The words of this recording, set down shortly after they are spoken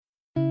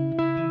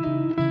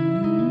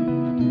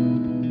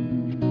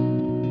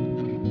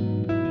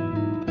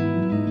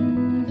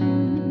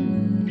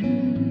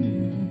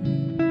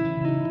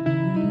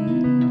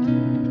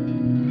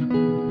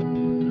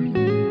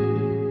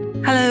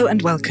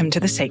and welcome to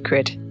The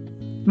Sacred.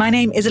 My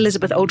name is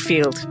Elizabeth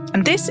Oldfield,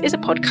 and this is a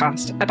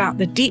podcast about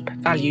the deep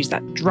values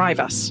that drive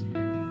us.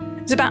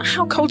 It's about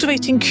how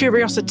cultivating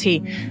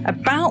curiosity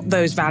about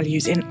those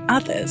values in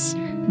others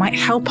might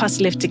help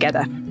us live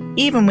together,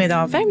 even with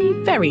our very,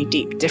 very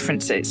deep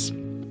differences.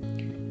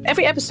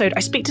 Every episode, I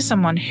speak to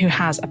someone who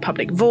has a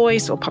public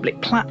voice or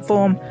public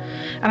platform,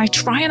 and I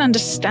try and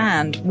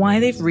understand why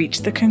they've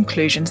reached the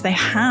conclusions they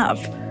have.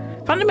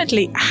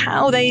 Fundamentally,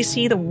 how they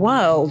see the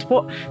world,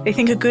 what they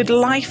think a good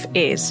life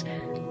is,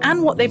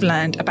 and what they've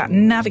learned about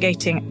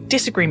navigating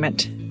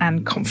disagreement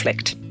and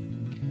conflict.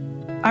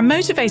 I'm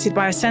motivated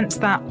by a sense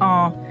that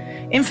our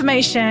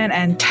information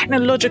and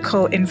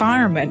technological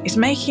environment is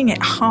making it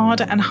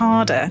harder and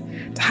harder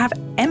to have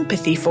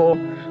empathy for,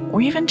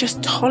 or even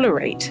just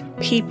tolerate,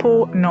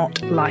 people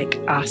not like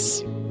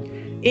us.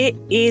 It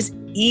is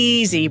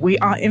easy. We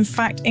are in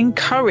fact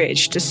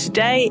encouraged to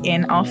stay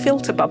in our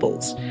filter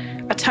bubbles,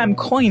 a term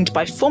coined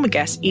by former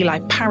guest Eli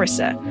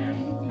Pariser,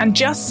 and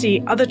just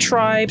see other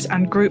tribes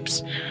and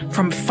groups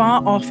from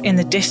far off in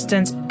the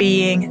distance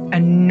being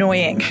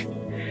annoying.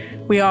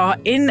 We are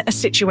in a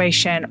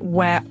situation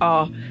where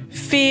our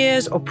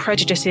fears or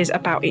prejudices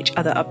about each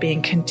other are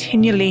being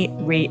continually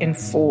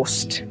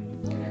reinforced.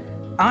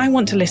 I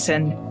want to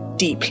listen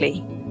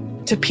deeply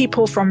to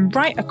people from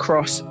right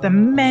across the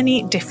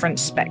many different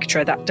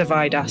spectra that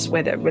divide us,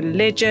 whether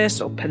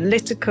religious or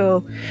political,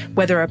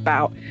 whether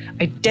about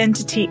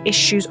identity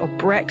issues or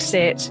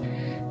Brexit,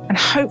 and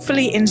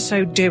hopefully in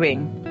so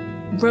doing,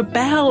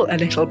 rebel a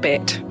little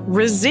bit,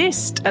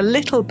 resist a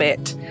little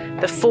bit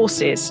the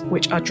forces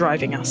which are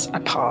driving us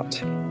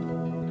apart.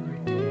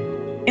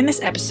 In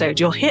this episode,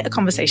 you'll hear a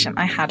conversation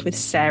I had with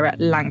Sarah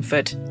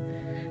Langford.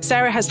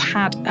 Sarah has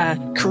had a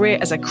career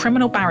as a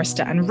criminal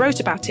barrister and wrote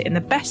about it in the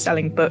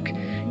best-selling book,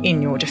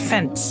 In Your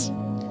Defence.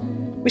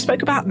 We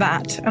spoke about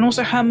that and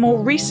also her more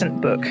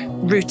recent book,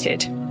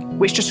 Rooted,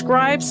 which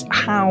describes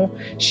how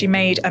she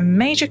made a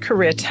major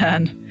career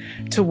turn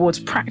towards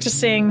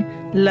practicing,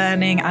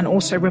 learning, and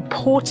also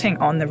reporting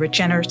on the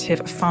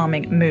regenerative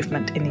farming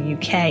movement in the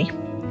UK.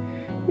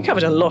 We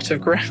covered a lot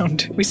of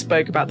ground. We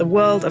spoke about the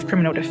world of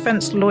criminal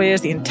defence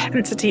lawyers, the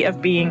intensity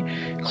of being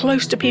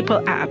close to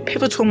people at a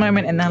pivotal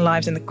moment in their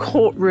lives in the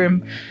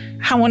courtroom,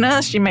 how on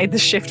earth she made the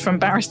shift from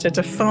barrister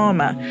to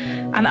farmer,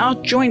 and our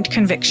joint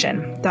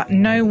conviction that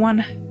no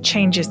one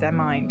changes their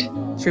mind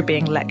through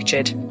being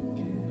lectured.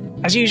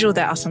 As usual,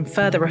 there are some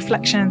further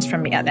reflections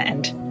from me at the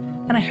end,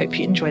 and I hope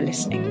you enjoy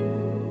listening.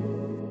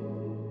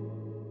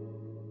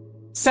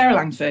 Sarah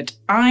Langford,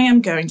 I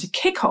am going to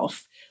kick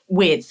off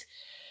with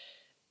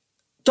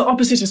the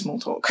opposite of small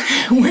talk,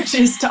 which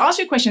is to ask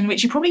you a question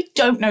which you probably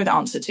don't know the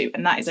answer to,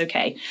 and that is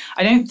okay.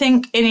 I don't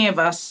think any of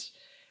us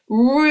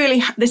really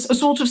have this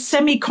sort of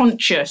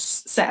semi-conscious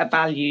set of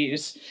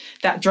values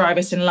that drive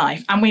us in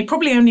life, and we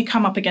probably only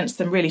come up against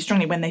them really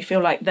strongly when they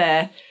feel like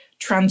they're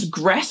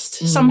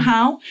transgressed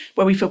somehow,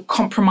 where we feel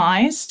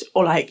compromised,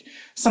 or like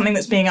something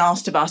that's being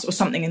asked of us or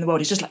something in the world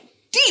is just like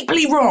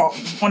deeply wrong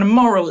on a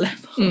moral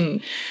level.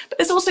 But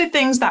there's also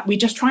things that we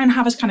just try and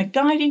have as kind of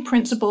guiding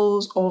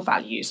principles or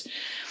values.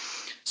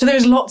 So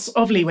there's lots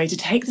of leeway to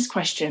take this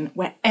question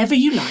wherever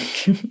you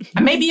like.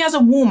 And maybe as a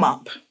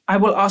warm-up, I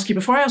will ask you,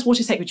 before I ask what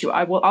is sacred to you,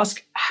 I will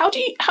ask, how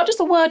does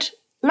the word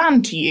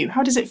land to you?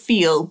 How does it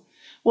feel?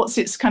 What's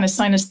its kind of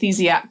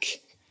synesthesiac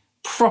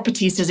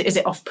properties? Is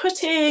it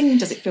off-putting?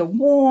 Does it feel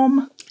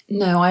warm?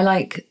 No, I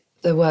like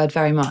the word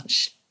very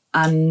much.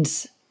 And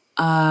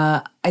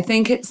I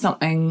think it's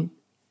something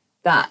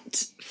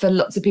that for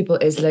lots of people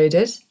is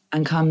loaded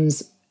and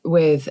comes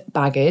with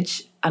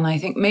baggage. And I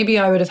think maybe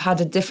I would have had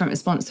a different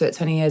response to it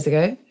 20 years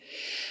ago.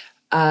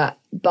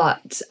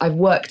 But I've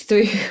worked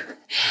through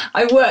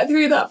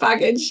that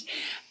baggage.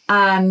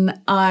 And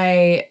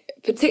I,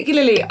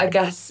 particularly, I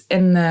guess,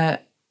 in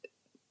the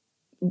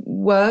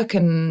work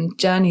and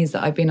journeys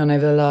that I've been on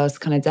over the last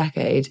kind of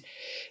decade,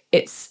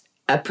 it's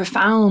a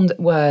profound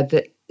word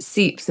that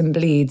seeps and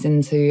bleeds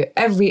into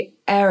every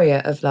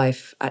area of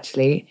life,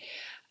 actually.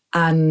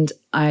 And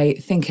I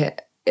think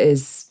it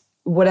is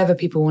whatever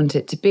people want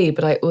it to be,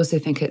 but I also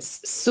think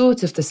it's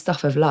sort of the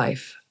stuff of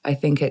life. I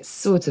think it's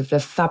sort of the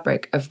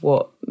fabric of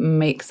what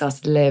makes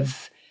us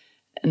live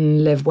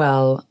and live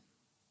well.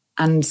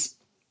 And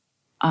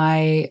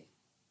I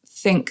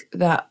think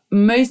that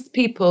most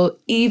people,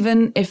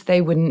 even if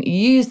they wouldn't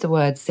use the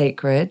word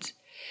sacred,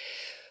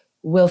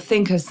 will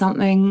think of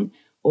something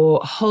or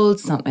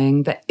hold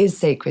something that is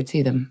sacred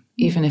to them,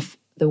 even if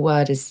the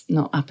word is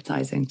not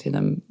appetizing to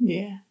them.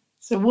 Yeah.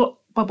 So what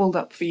bubbled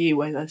up for you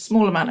with a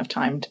small amount of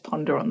time to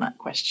ponder on that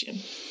question?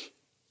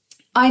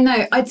 I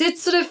know. I did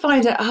sort of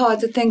find it hard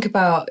to think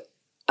about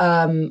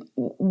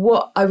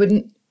what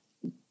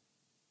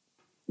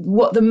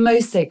the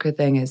most sacred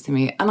thing is to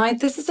me. And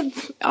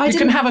you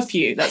can have a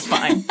few, that's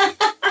fine.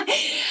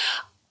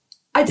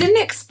 I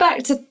didn't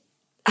expect to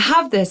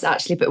have this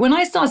actually, but when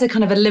I started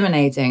kind of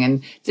eliminating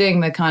and doing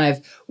the kind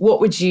of what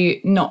would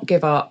you not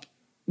give up,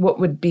 what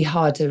would be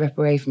hard to rip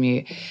away from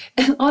you,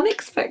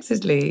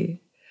 unexpectedly,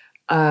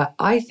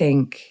 I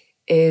think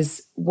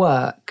is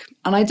work.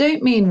 And I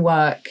don't mean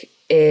work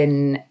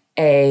in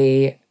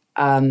a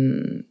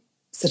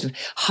sort of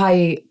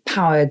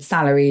high-powered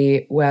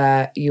salary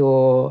where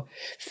you're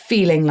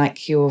feeling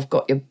like you've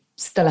got your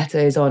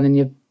stilettos on and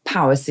your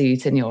power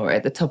suit and you're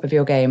at the top of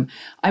your game.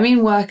 I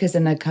mean work as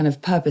in a kind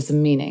of purpose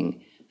and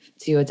meaning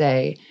to your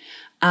day.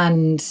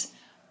 And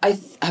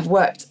I've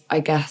worked, I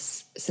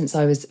guess, since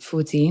I was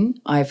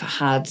 14. I've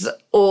had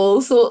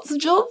all sorts of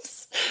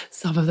jobs,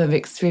 some of them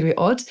extremely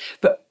odd,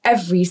 but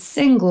every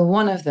single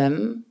one of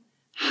them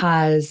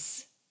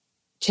has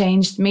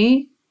changed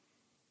me,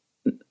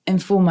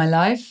 informed my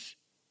life,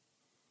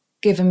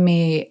 given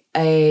me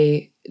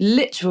a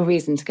literal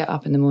reason to get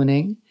up in the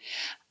morning.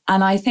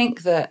 And I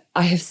think that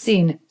I have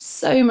seen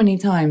so many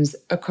times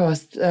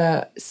across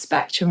the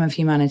spectrum of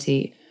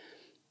humanity,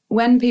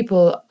 when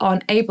people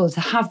aren't able to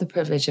have the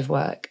privilege of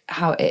work,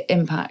 how it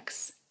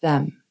impacts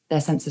them,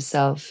 their sense of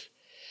self,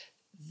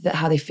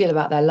 how they feel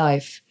about their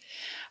life.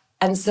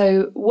 And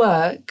so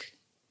work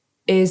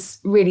is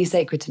really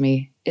sacred to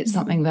me. It's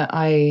something that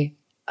I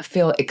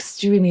feel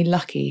extremely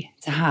lucky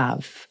to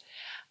have.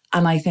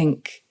 And I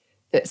think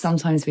that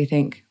sometimes we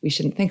think we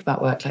shouldn't think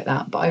about work like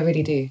that, but I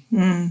really do.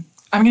 I'm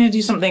going to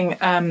do something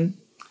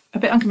a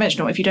bit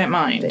unconventional, if you don't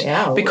mind.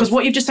 Yeah, because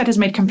what you've just said has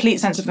made complete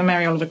sense of the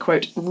Mary Oliver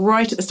quote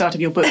right at the start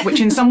of your book, which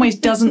in some ways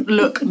doesn't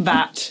look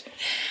that...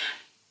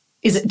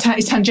 is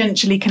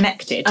tangentially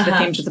connected to the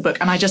themes of the book.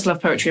 And I just love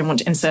poetry and want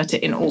to insert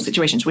it in all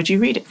situations. Would you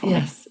read it for me?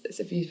 Yes, it's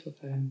a beautiful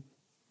poem.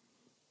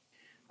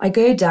 I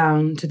go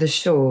down to the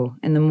shore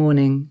in the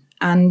morning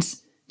and,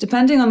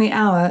 depending on the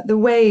hour, the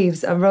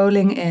waves are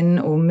rolling in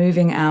or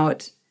moving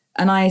out.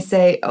 And I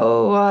say,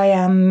 oh, I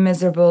am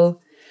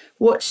miserable.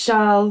 What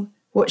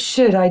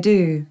should I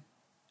do?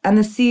 And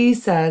the sea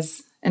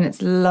says in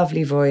its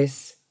lovely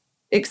voice,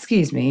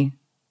 excuse me,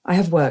 I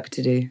have work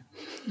to do.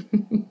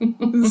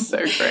 So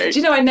great. Do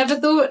you know, I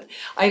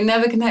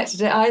never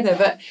connected it either.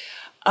 But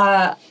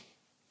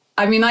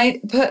I mean,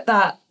 I put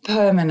that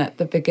poem in at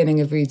the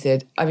beginning of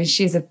Rooted. I mean,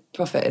 she's a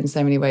prophet in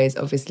so many ways,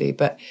 obviously,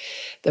 but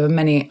there were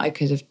many I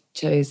could have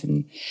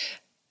chosen.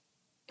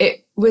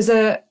 It was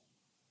a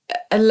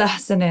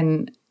lesson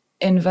in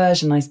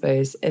inversion, I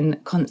suppose, in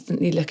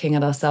constantly looking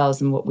at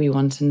ourselves and what we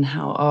want and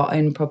how our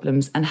own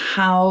problems, and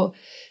how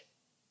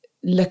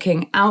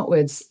looking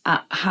outwards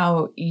at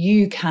how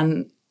you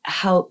can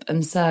help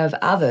and serve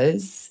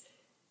others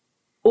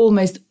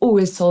almost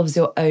always solves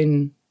your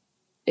own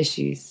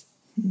issues.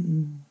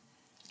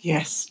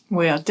 Yes,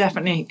 we are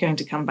definitely going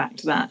to come back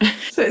to that.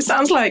 So it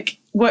sounds like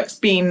work's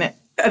been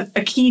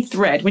a key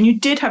thread. When you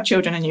did have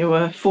children and you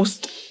were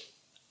forced,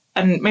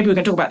 and maybe we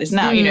can talk about this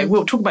now, you know,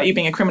 we'll talk about you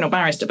being a criminal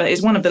barrister, but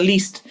it's one of the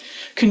least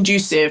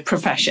conducive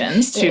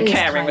professions to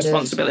caring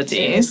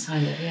responsibilities.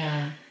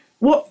 Yeah.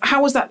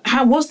 How was that?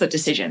 How was the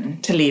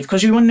decision to leave?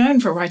 Because you were known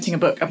for writing a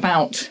book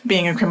about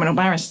being a criminal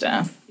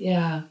barrister.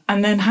 Yeah.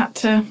 And then had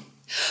to...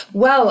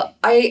 Well,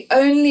 I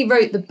only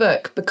wrote the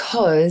book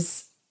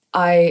because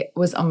I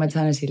was on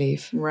maternity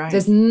leave. Right.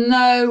 There's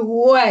no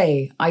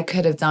way I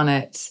could have done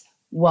it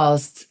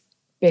whilst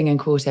being in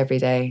court every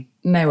day.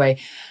 No way.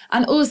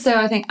 And also,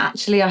 I think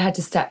actually I had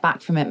to step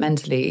back from it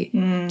mentally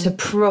to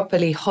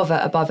properly hover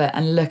above it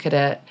and look at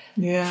it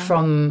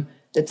from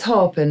the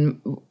top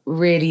and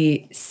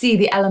really see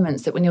the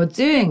elements that when you're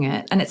doing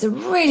it, and it's a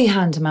really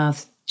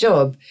hand-to-mouth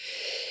job,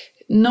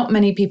 not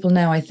many people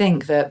know, I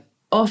think, that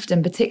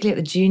often, particularly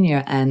at the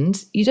junior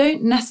end, you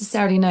don't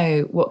necessarily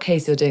know what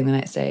case you're doing the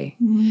next day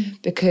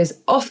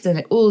because often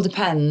it all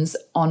depends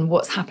on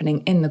what's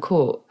happening in the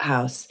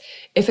courthouse.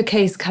 If a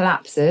case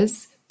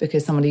collapses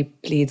because somebody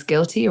pleads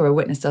guilty or a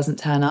witness doesn't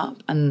turn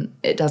up and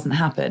it doesn't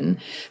happen,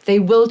 they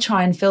will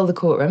try and fill the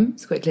courtroom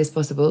as quickly as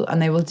possible,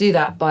 and they will do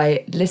that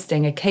by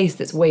listing a case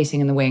that's waiting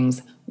in the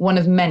wings, one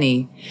of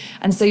many.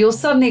 And so you'll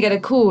suddenly get a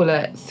call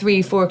at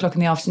 3-4 o'clock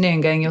in the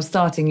afternoon going, you're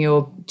starting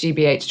your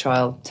GBH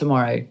trial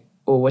tomorrow,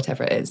 or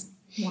whatever it is.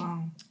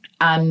 Wow.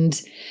 And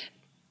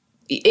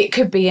it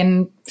could be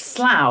in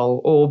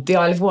Slough or the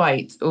Isle of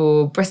Wight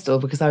or Bristol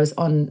because I was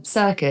on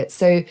circuit.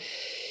 So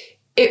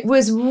it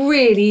was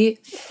really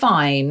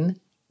fine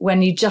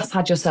when you just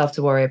had yourself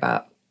to worry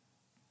about.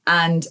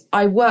 And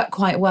I worked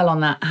quite well on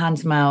that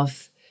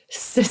hand-to-mouth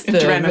system.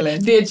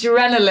 Adrenaline. The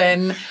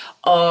adrenaline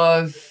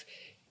of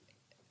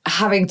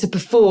having to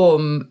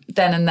perform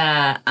then and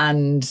there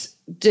and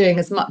doing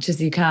as much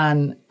as you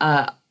can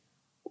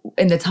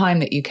in the time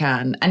that you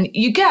can. And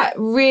you get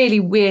really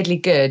weirdly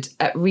good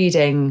at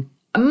reading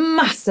a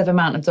massive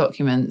amount of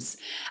documents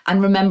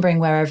and remembering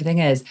where everything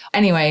is.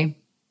 Anyway,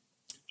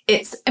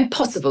 it's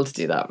impossible to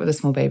do that with a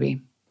small baby.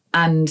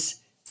 And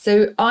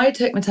so I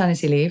took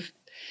maternity leave.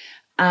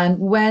 And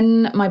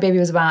when my baby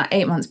was about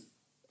 8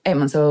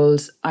 months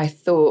old, I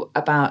thought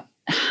about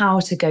how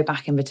to go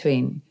back in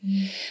between.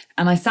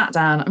 And I sat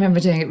down, I remember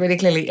doing it really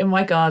clearly in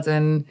my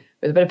garden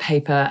with a bit of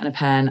paper and a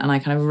pen, and I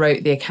kind of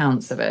wrote the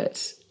accounts of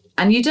it.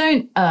 And you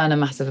don't earn a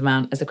massive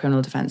amount as a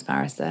criminal defence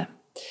barrister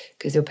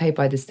because you're paid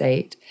by the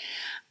state.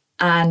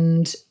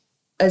 And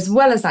as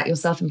well as that, you're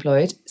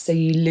self-employed. So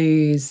you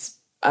lose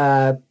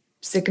a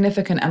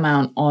significant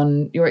amount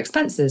on your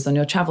expenses, on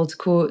your travel to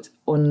court,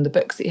 on the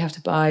books that you have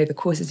to buy, the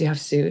courses you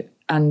have to do.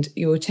 and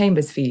your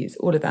chambers fees,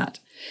 all of that.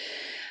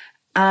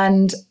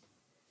 And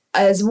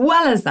as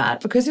well as that,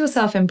 because you're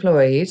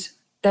self-employed,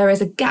 there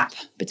is a gap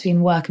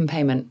between work and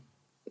payment.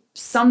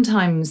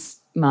 Sometimes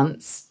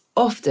months,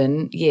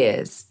 often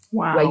years,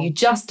 where you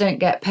just don't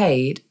get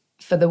paid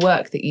for the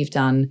work that you've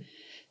done.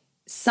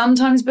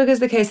 Sometimes because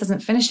the case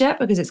hasn't finished yet,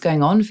 because it's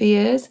going on for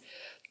years.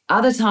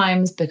 Other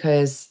times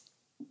because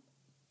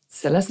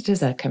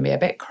solicitors can be a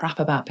bit crap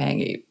about paying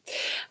you.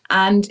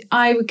 And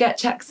I would get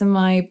checks in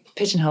my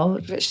pigeonhole,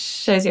 which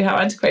shows you how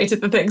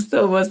antiquated the thing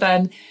still was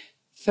then,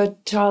 for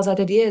trials I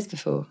did years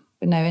before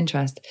with no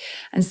interest.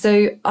 And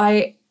so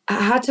I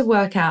had to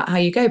work out how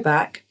you go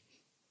back.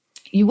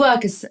 You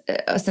work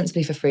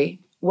ostensibly for free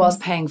whilst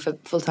paying for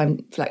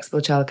full-time flexible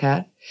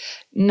childcare,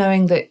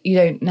 knowing that you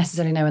don't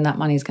necessarily know when that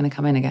money is going to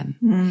come in again.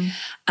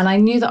 And I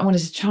knew that I wanted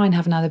to try and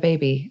have another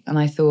baby. And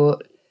I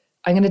thought,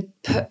 I'm going to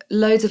put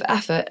loads of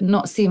effort,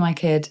 not see my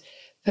kid,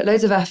 put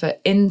loads of effort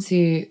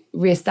into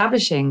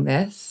reestablishing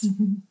this.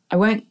 I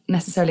won't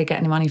necessarily get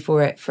any money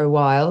for it for a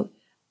while.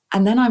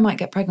 And then I might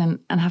get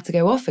pregnant and have to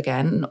go off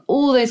again. And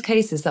all those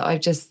cases that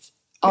I've just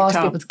asked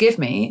people to give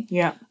me,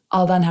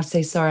 I'll then have to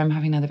say, sorry, I'm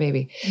having another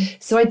baby.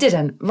 So I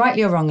didn't,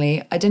 rightly or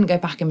wrongly, I didn't go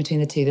back in between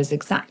the two. There's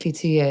exactly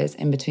 2 years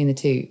in between the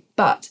two.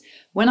 But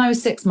when I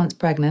was 6 months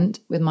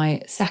pregnant with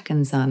my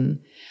second son,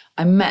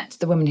 I met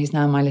the woman who's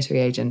now my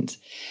literary agent,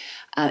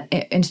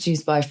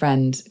 introduced by a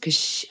friend,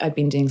 because I'd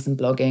been doing some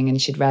blogging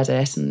and she'd read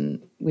it,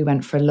 and we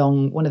went for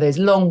one of those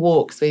long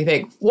walks where you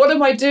think, what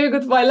am I doing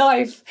with my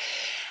life?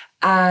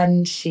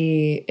 And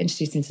she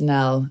introduced me to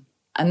Nell.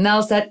 And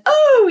Nell said,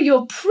 oh,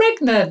 you're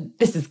pregnant.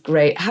 This is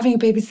great. Having a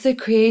baby is so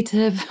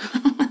creative.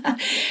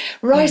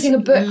 Writing a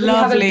book, lovely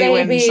have a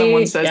baby. When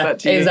someone says that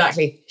to you.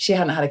 Exactly. She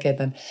hadn't had a kid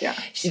then. Yeah.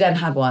 She then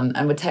had one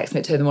and would text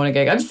me at 2 a.m.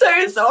 going, I'm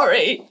so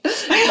sorry.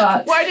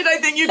 But why did I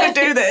think you could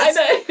do this? I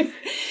know.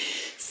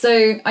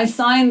 So I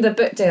signed the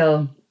book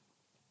deal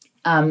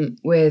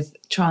with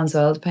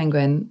Transworld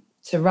Penguin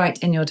to write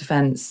In Your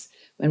Defence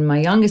when my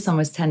youngest son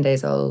was 10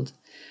 days old,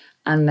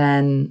 and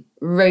then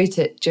wrote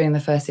it during the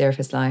first year of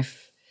his life.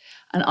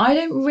 And I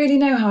don't really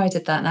know how I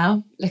did that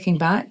now, looking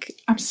back.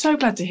 I'm so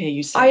glad to hear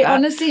you say that. I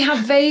honestly have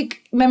vague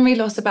memory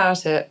loss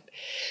about it,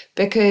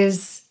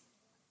 because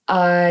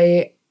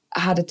I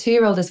had a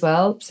 2-year-old as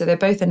well. So they're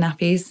both in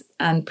nappies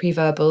and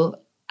pre-verbal.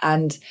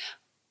 And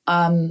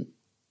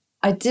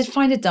I did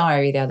find a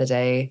diary the other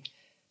day.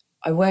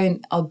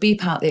 I'll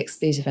beep out the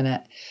expletive in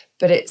it.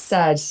 But it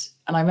said,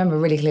 and I remember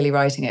really clearly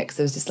writing it because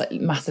there was just like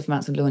massive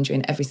amounts of laundry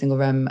in every single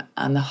room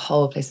and the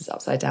whole place was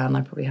upside down.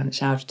 I probably hadn't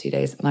showered for 2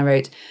 days. And I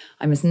wrote,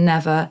 I must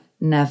never,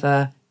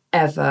 never,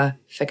 ever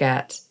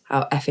forget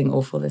how effing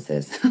awful this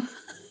is.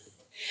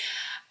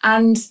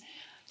 And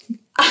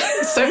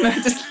so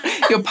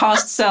your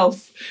past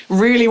self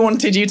really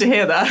wanted you to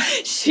hear that.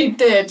 She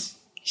did.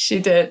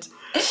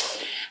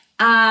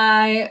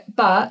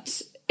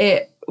 But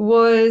it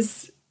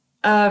was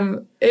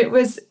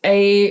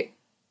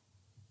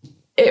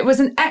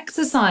an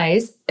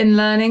exercise in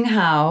learning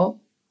how,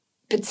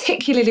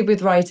 particularly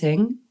with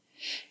writing,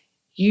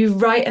 you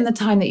write in the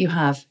time that you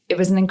have. It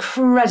was an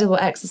incredible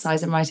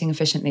exercise in writing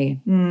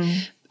efficiently.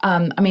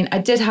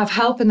 I did have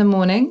help in the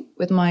morning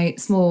with my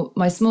small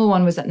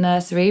one was at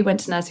nursery,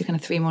 went to nursery kind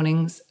of 3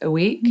 mornings a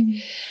week.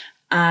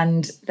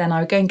 And then I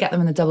would go and get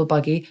them in the double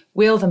buggy,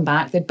 wheel them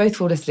back. They'd both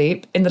fall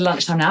asleep in the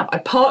lunchtime nap.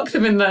 I'd park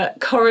them in the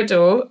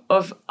corridor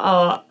of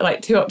our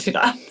 2 up, 2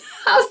 down house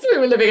that we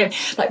were living in.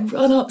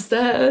 Run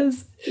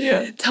upstairs,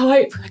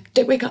 type,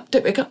 don't wake up.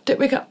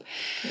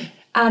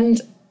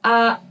 And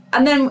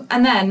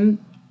then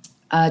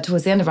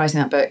towards the end of writing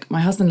that book,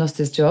 my husband lost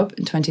his job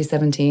in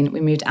 2017.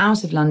 We moved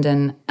out of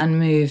London and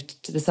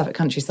moved to the Suffolk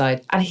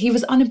countryside. And he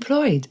was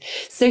unemployed.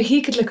 So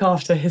he could look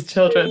after his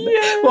children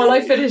while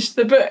I finished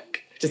the book.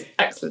 Just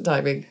excellent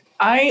timing.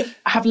 I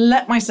have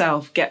let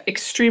myself get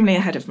extremely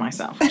ahead of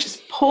myself, which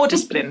is poor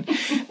discipline,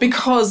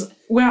 because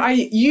where I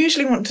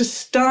usually want to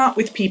start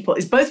with people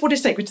is both what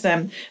is sacred to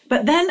them,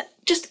 but then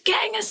just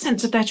getting a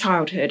sense of their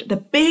childhood, the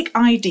big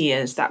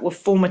ideas that were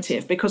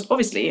formative, because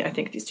obviously I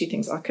think these two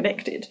things are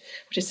connected,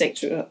 which is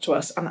sacred to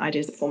us and the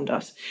ideas that formed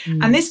us.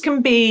 And this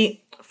can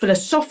be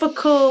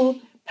philosophical,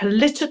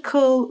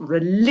 political,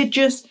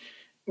 religious,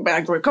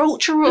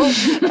 agricultural,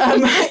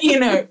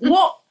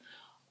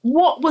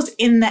 What was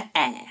in the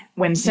air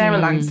when Sarah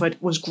Langford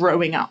was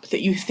growing up that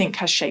you think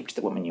has shaped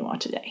the woman you are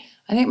today?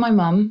 I think my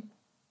mum,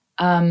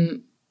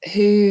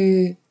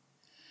 who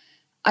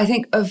I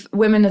think of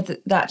women of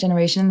that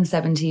generation in the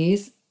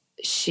 70s,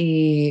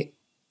 she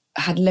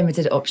had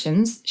limited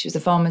options. She was a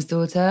farmer's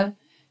daughter.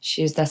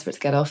 She was desperate to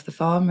get off the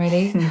farm,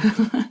 really.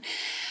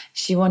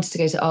 She wanted to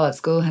go to art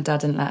school. Her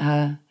dad didn't let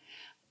her.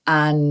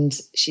 And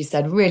she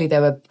said, really,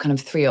 there were kind of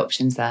 3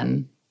 options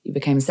then. You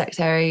became a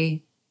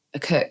secretary, a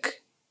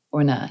cook, or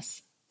a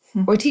nurse,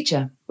 or a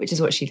teacher, which is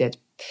what she did.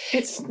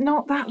 It's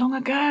not that long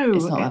ago.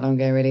 It's not that long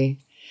ago, really.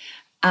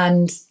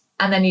 And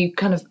then you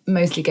kind of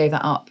mostly gave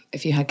that up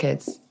if you had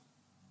kids.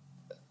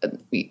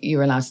 You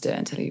were allowed to do it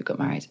until you got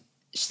married.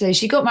 So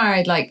she got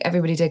married like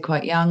everybody did,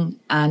 quite young.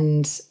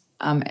 And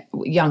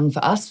young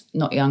for us,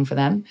 not young for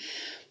them.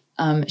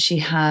 She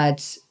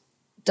had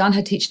done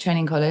her teacher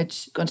training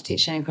college, gone to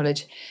teacher training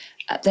college.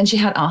 Then she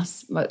had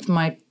us,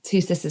 my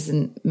two sisters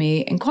and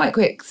me, in quite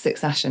quick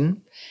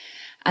succession.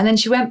 And then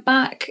she went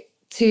back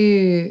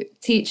to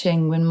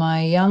teaching when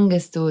my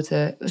youngest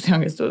sister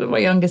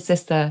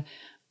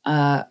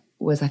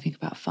was, I think,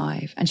 about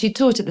 5. And she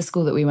taught at the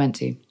school that we went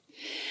to.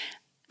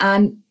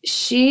 And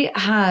she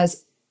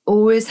has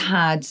always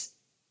had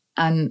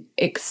an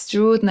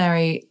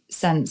extraordinary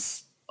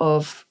sense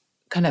of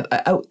kind of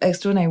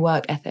extraordinary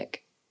work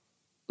ethic,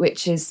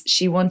 which is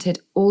she wanted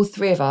all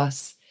 3 of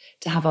us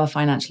to have our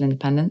financial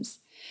independence.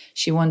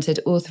 She wanted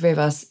all 3 of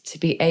us to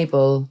be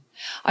able,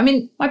 I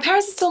mean, my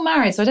parents are still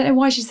married, so I don't know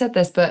why she said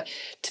this, but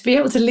to be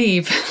able to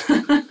leave.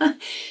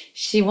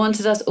 She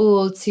wanted us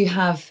all to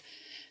have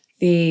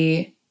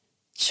the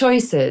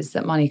choices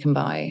that money can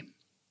buy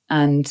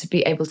and to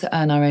be able to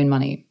earn our own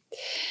money.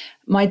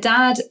 My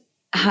dad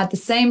had the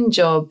same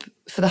job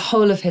for the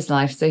whole of his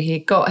life. So he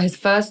got his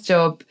first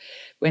job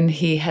when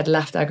he had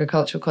left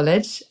agricultural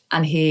college,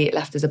 and he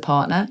left as a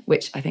partner,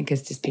 which I think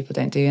is just people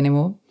don't do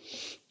anymore.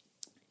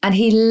 And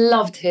he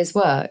loved his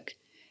work.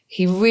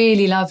 He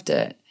really loved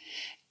it.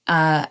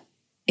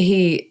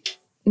 He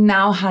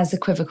now has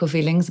equivocal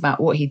feelings about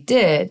what he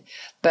did,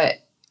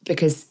 but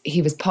because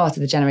he was part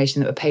of the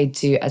generation that were paid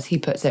to, as he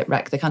puts it,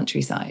 wreck the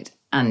countryside.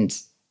 And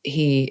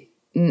he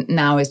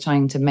now is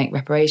trying to make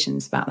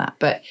reparations about that.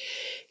 But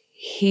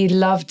he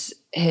loved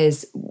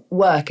his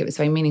work. It was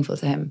very meaningful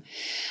to him.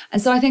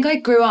 And so I think I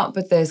grew up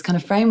with this kind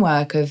of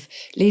framework of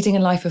leading a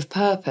life of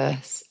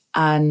purpose.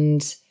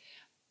 And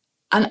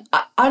I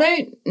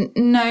don't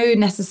know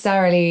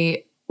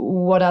necessarily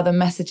what other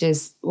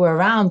messages were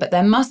around, but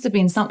there must have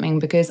been something,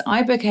 because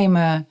I became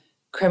a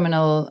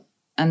criminal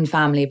and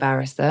family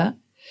barrister,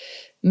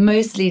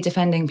 mostly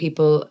defending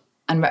people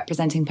and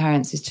representing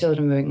parents whose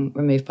children were being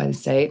removed by the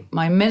state.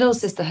 My middle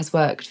sister has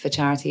worked for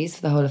charities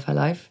for the whole of her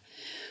life.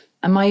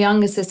 And my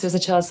younger sister is a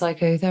child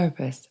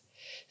psychotherapist.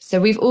 So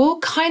we've all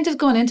kind of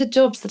gone into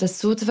jobs that are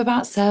sort of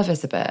about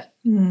service a bit.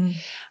 Mm.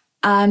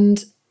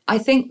 And I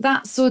think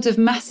that sort of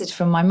message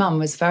from my mum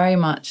was very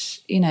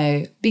much,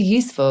 be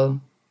useful,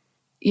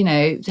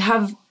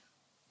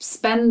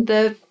 spend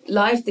the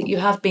life that you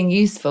have being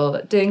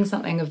useful, doing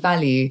something of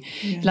value.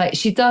 Yeah. Like,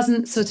 she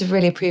doesn't sort of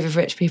really approve of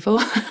rich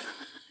people.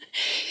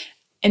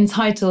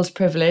 Entitled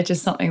privilege is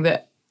something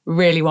that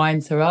really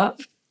winds her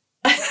up.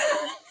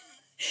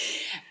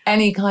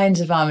 Any kind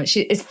of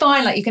it's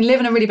fine. Like, you can live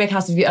in a really big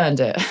house if you earned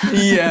it.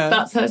 Yeah.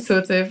 That's her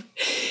sort of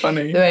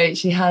funny. The way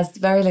she has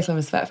very little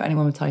respect for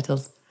anyone with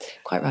titles,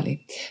 quite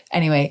rightly.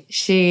 Anyway,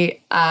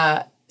 she,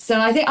 so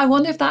I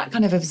wonder if that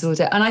kind of absorbed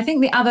it. And I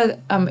think the other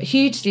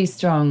hugely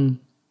strong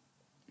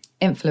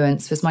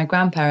influence was my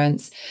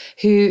grandparents,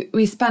 who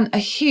we spent a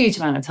huge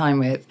amount of time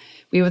with.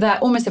 We were there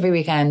almost every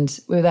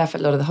weekend. We were there for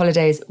a lot of the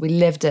holidays. We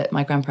lived at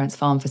my grandparents'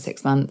 farm for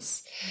 6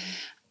 months.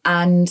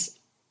 And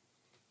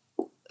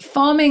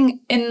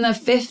farming in the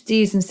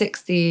 50s and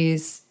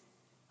 60s,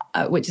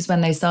 which is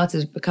when they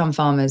started to become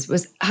farmers,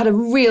 had a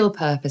real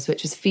purpose,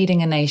 which was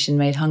feeding a nation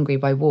made hungry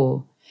by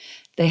war.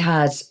 They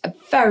had a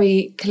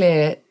very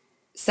clear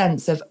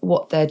sense of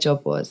what their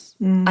job was.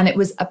 Mm. And it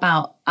was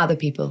about other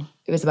people.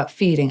 It was about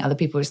feeding other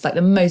people. It's like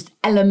the most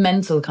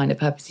elemental kind of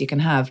purpose you can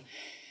have.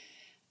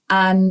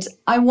 And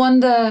I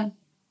wonder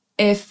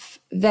if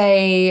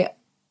they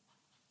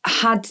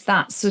had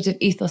that sort of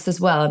ethos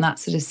as well, and that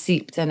sort of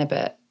seeped in a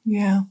bit.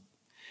 Yeah.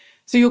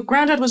 So your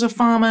granddad was a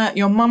farmer,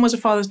 your mum was a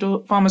farmer's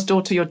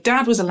daughter, your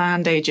dad was a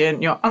land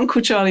agent, your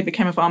Uncle Charlie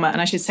became a farmer,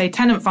 and I should say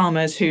tenant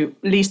farmers who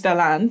leased their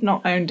land,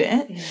 not owned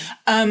it.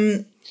 Yeah.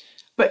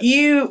 But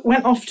you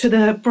went off to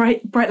the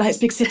bright lights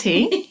big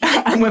city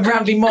and were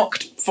roundly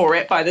mocked for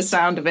it, by the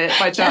sound of it,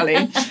 by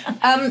Charlie.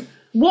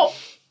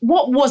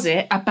 What was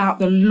it about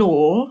the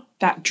law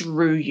that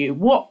drew you?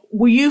 What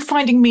were you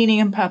finding meaning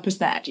and purpose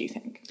there, do you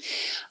think?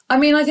 I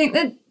mean, I think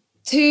that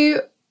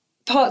two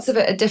parts of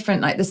it are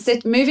different. Like,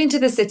 moving to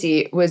the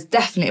city was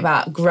definitely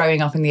about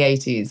growing up in the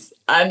 80s.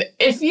 And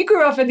if you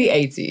grew up in the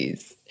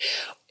 80s,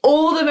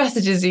 all the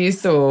messages you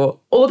saw,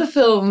 all the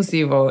films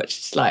you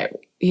watched, like,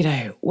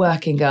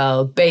 working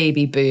girl,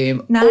 baby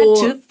boom. 9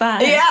 to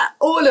 5. Yeah,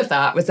 all of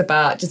that was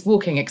about just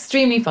walking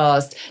extremely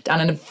fast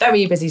down in a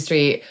very busy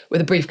street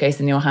with a briefcase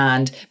in your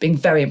hand, being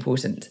very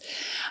important.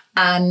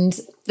 And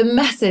the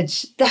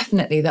message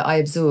definitely that I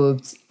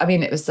absorbed, I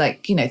mean, it was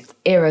like,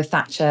 era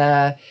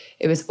Thatcher.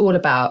 It was all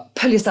about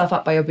pull yourself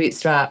up by your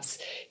bootstraps,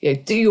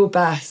 do your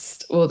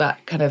best, all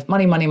that kind of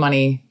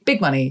money, big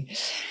money.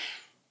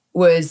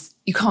 Was,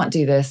 you can't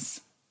do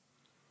this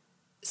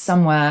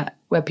somewhere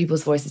where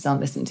people's voices aren't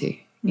listened to.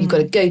 You've got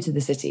to go to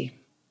the city.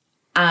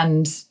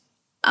 And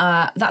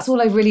that's all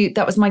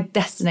that was my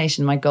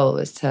destination. My goal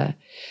was to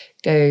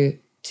go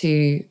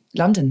to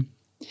London.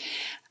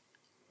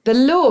 The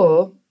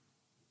law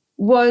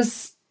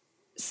was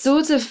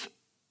sort of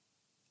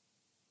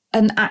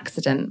an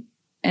accident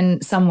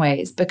in some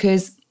ways,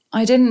 because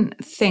I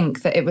didn't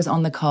think that it was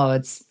on the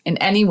cards in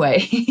any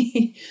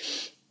way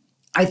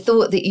I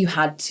thought that you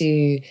had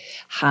to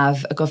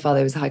have a godfather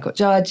who was a High Court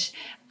judge,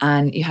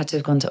 and you had to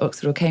have gone to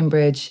Oxford or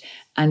Cambridge,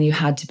 and you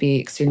had to be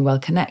extremely well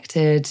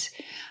connected,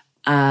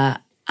 and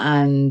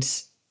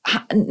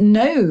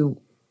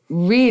no,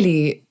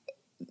 really,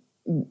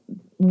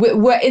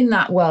 we're in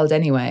that world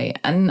anyway.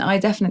 And I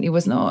definitely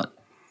was not.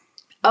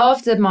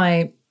 After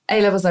my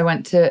A-levels, I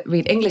went to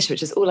read English,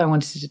 which is all I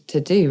wanted to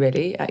do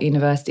really at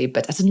university,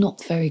 but at a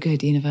not very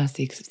good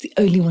university because it's the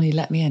only one who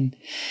let me in.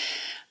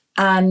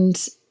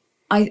 And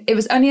it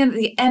was only at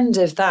the end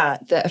of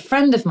that a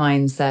friend of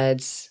mine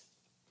said,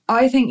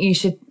 I think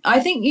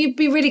you'd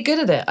be really good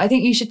at it. I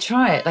think you should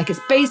try it. Like,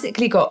 it's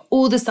basically got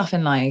all the stuff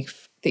in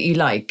life that you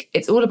like.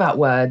 It's all about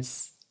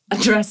words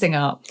and dressing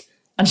up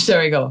and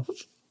showing off.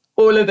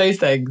 All of those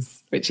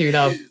things, which you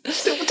love.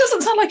 So it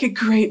doesn't sound like a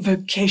great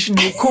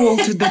vocational call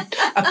to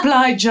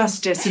apply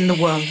justice in the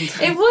world.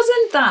 It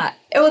wasn't that.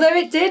 Although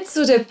it did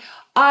sort of,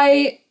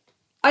 I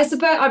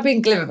suppose I've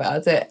been glib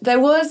about it. There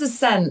was a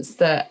sense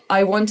that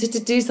I wanted to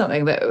do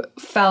something that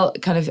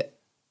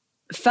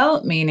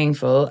felt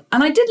meaningful.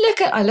 And I did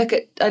I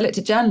looked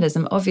at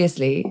journalism,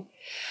 obviously.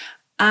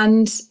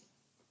 And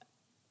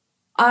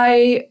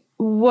I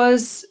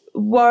was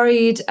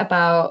worried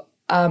about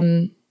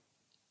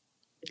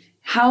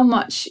how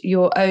much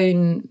your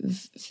own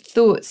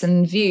thoughts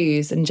and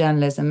views in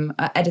journalism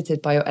are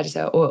edited by your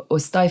editor or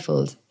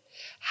stifled.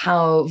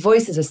 How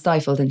voices are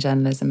stifled in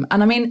journalism.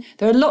 And I mean,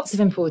 there are lots of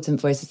important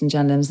voices in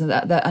journalism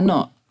that are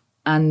not.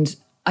 And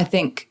I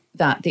think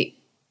that the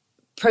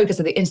progress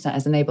of the internet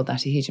has enabled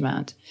that a huge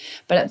amount.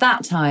 But at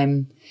that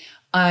time,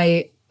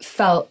 I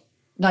felt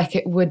like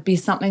it would be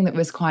something that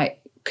was quite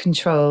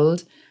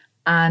controlled.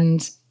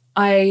 And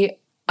I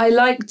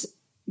liked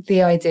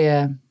the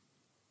idea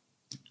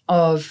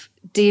of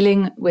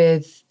dealing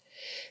with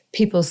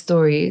people's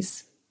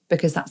stories,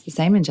 because that's the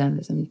same in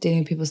journalism, dealing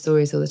with people's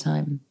stories all the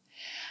time.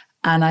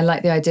 And I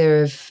like the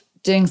idea of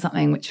doing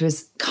something which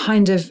was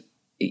kind of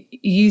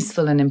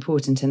useful and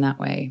important in that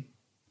way.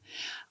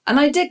 And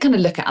I did kind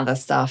of look at other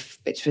stuff,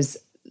 which was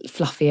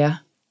fluffier.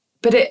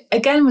 But it,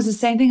 again, was the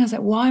same thing. I was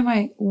like,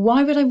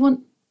 why would I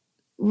want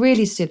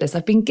really to do this?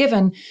 I've been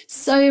given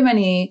so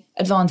many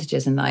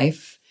advantages in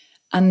life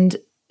and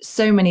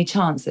so many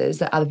chances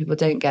that other people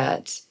don't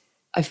get.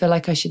 I feel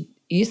like I should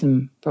use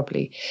them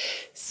properly.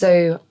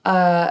 So,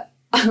 but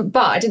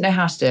I didn't know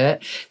how to do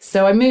it.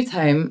 So I moved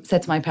home,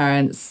 said to my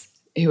parents,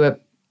 who were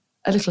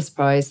a little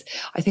surprised,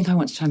 I think I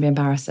want to try and be a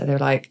barrister. They were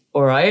like,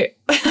 all right.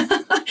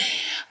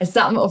 I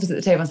sat on opposite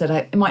the table and said,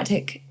 it might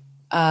take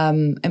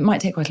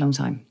quite a long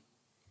time,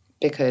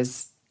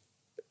 because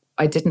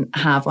I didn't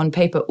have on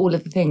paper all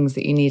of the things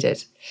that you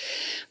needed.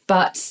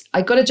 But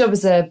I got a job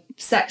as a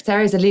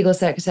secretary, as a legal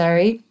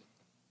secretary.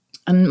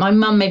 And my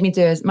mum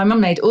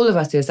made all of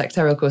us do a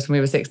secretarial course when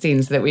we were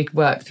 16 so that we could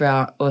work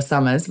throughout our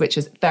summers, which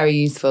was very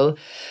useful.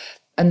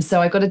 And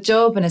so I got a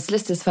job in a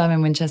solicitor's firm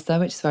in Winchester,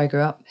 which is where I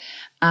grew up.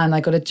 And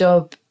I got a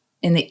job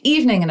in the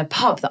evening in a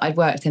pub that I'd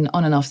worked in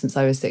on and off since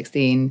I was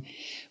 16,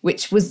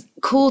 which was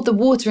called the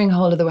Watering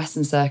Hole of the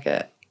Western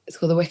Circuit. It's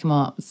called the Wickham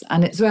Arms.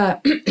 And it's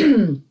where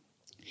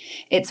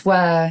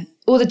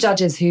all the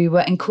judges who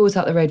were in court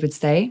up the road would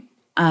stay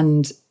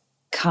and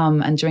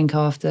come and drink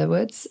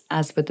afterwards,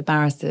 as with the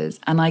barristers.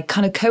 And I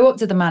kind of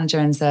co-opted the manager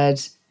and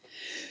said,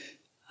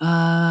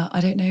 I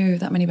don't know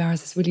that many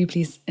barristers. Will you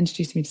please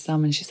introduce me to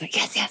some? And she's like,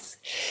 yes.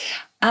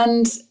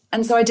 And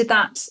so I did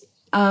that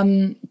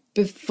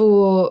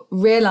before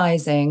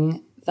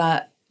realising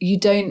that you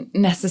don't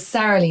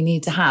necessarily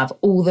need to have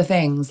all the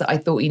things that I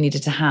thought you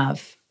needed to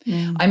have.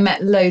 Mm. I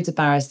met loads of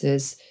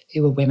barristers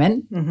who were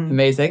women,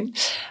 amazing,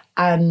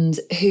 and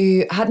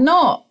who had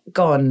not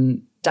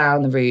gone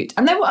down the route.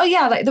 And there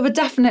were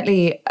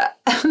definitely a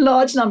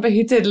large number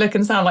who did look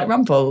and sound like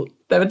Rumpel.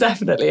 There were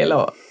definitely a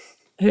lot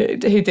who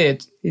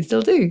did, who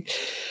still do.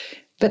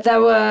 But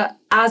there were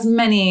as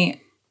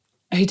many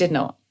who did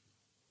not.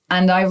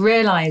 And I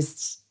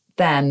realised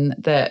then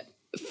that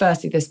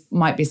firstly, this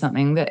might be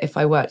something that if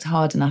I worked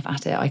hard enough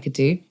at it, I could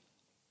do.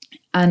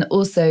 And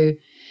also,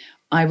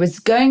 I was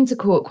going to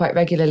court quite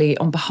regularly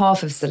on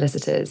behalf of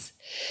solicitors.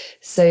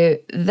 So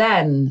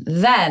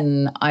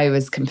then I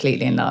was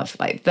completely in love.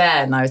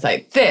 Then I was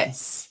like,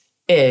 this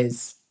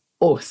is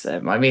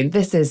awesome. I mean,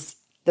 this is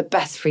the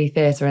best free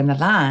theatre in the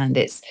land.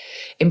 It's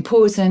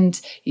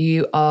important.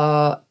 You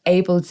are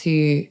able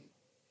to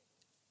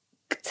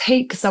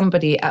take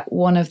somebody at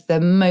one of the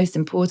most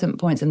important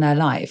points in their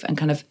life and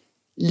kind of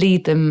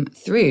lead them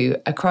through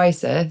a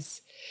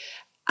crisis,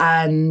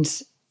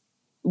 and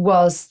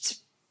whilst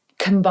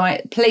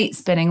plate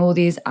spinning all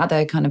these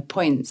other kind of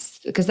points,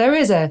 because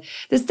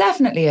there's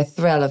definitely a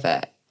thrill of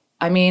it.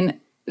 I mean,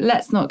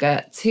 let's not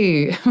get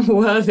too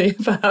worthy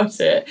about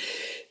it.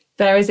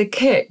 There is a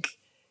kick.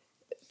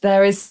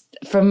 There is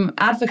from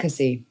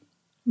advocacy,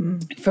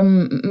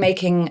 from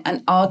making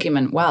an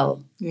argument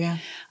well. Yeah.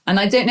 And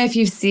I don't know if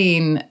you've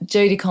seen,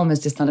 Jodie Comer's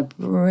just done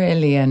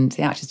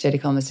the actress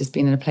Jodie Comer's just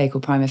been in a play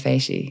called Prima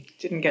Facie.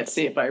 Didn't get to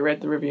see it, but I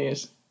read the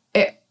reviews.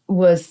 It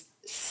was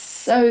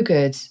so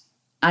good.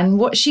 And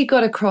what she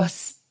got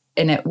across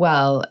in it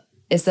well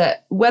is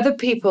that whether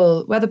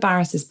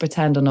barristers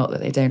pretend or not that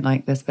they don't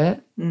like this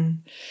bit,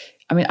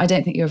 I mean, I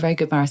don't think you're a very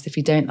good barrister if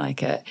you don't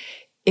like it,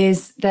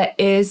 there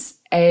is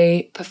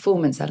a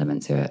performance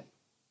element to it,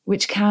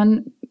 which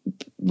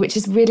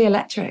is really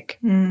electric.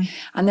 And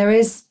there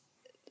is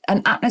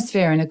an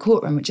atmosphere in a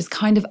courtroom which is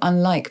kind of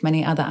unlike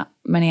many other.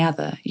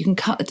 You can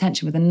cut the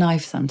tension with a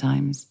knife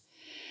sometimes.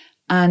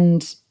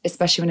 And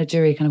especially when a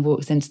jury kind of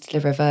walks in to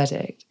deliver a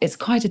verdict, it's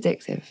quite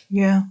addictive.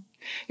 Yeah.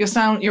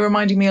 You're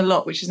reminding me a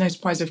lot, which is no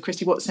surprise, of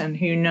Christy Watson,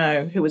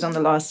 who was on the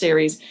last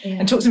series,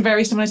 and talks in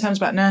very similar terms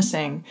about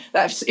nursing.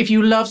 That if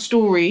you love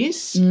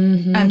stories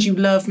and you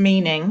love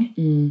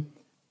meaning,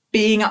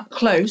 being up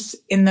close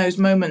in those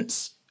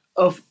moments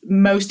of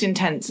most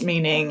intense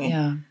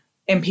meaning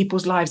in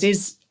people's lives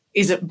is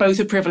both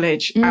a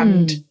privilege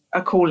and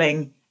a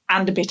calling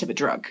and a bit of a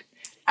drug.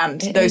 And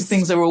those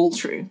things are all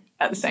true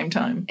at the same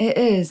time. It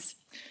is.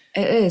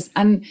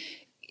 And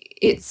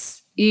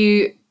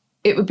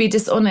it would be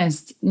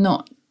dishonest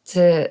not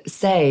to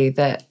say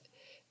that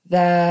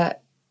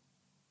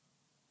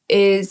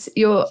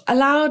you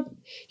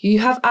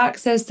have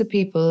access to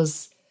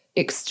people's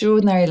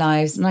extraordinary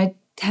lives. And I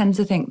tend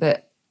to think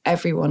that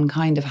everyone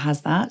kind of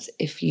has that.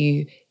 If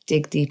you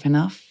dig deep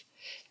enough,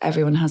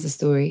 everyone has a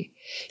story.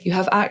 You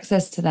have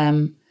access to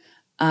them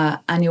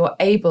and you're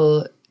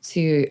able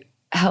to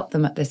help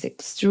them at this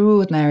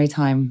extraordinary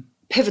time,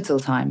 pivotal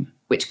time,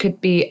 which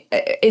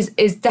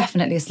is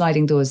definitely a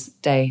sliding doors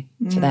day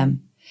for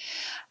them.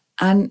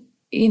 And,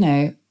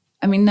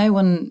 I mean, no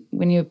one,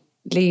 when you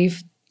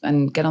leave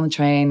and get on the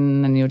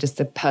train and you're just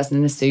a person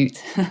in a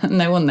suit,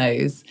 no one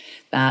knows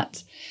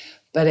that.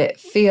 But it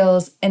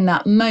feels in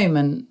that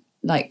moment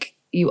like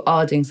you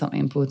are doing something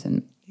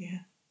important. Yeah.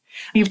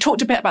 You've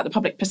talked a bit about the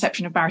public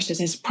perception of barristers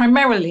is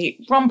primarily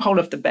rumpole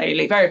of the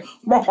Bailey, very,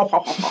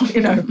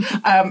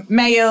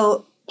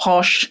 male,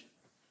 posh,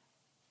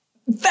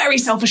 very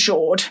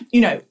self-assured,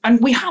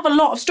 and we have a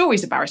lot of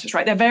stories of barristers,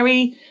 right? They're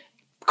very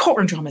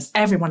courtroom dramas.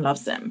 Everyone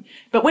loves them.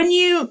 But when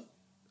you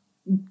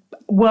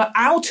were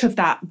out of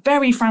that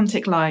very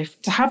frantic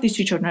life to have these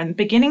two children and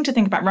beginning to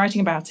think about writing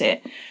about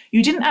it,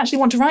 you didn't actually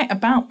want to write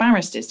about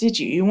barristers, did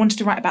you? You wanted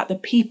to write about the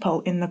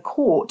people in the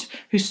court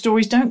whose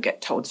stories don't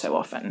get told so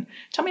often.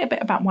 Tell me a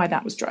bit about why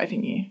that was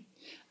driving you.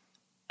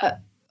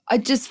 I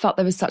just felt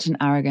there was such an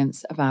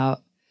arrogance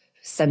about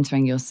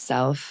centering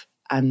yourself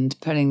and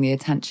putting the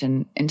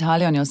attention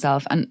entirely on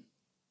yourself. And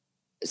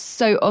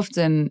so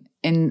often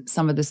in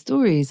some of the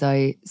stories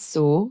I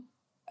saw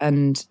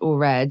or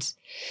read,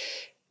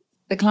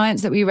 the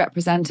clients that we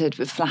represented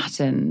were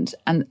flattened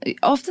and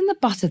often the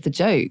butt of the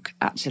joke,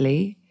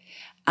 actually.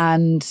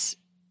 And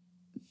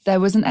there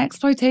was an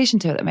exploitation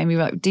to it that made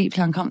me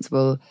deeply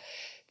uncomfortable,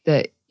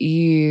 that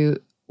you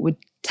would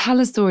tell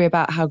a story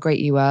about how great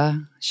you were,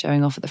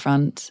 showing off at the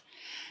front.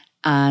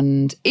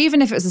 And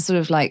even if it was a sort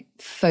of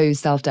faux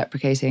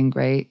self-deprecating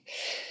great.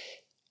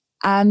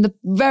 And the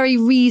very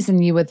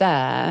reason you were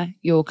there,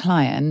 your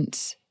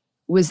client,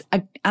 was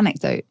an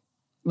anecdote,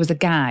 was a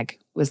gag,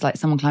 was like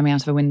someone climbing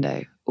out of a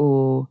window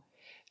or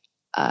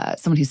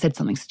someone who said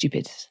something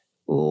stupid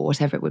or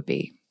whatever it would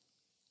be.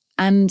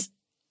 And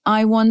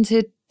I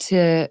wanted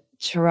to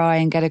try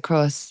and get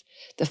across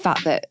the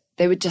fact that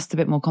they were just a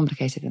bit more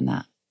complicated than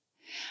that.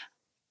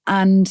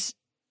 And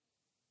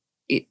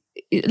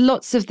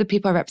lots of the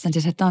people I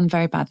represented had done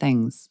very bad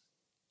things.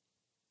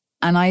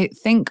 And I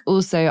think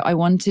also I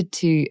wanted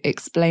to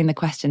explain the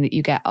question that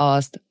you get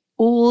asked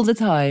all the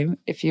time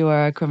if you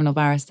are a criminal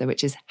barrister,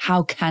 which is,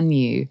 how can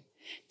you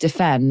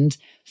defend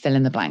fill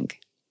in the blank?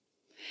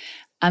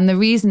 And the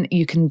reason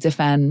you can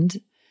defend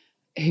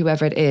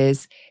whoever it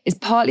is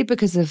partly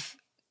because of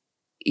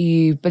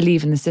you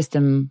believe in the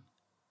system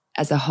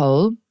as a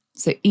whole.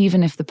 So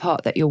even if the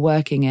part that you're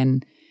working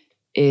in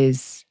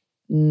is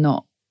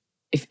not,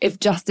 if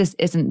justice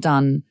isn't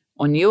done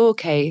on your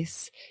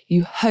case,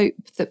 you hope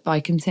that by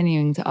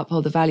continuing to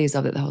uphold the values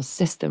of it, the whole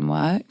system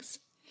works.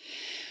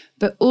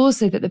 But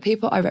also that the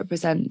people I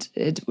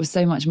represented were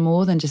so much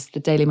more than just the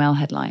Daily Mail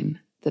headline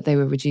that they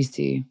were reduced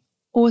to,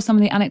 or some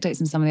of the anecdotes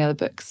in some of the other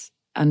books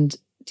and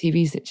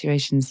TV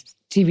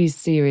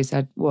series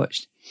I'd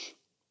watched.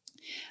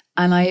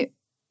 And I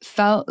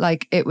felt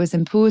like it was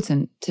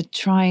important to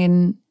try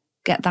and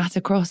get that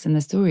across in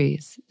the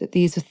stories, that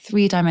these were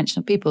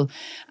three-dimensional people.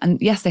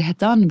 And yes, they had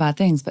done bad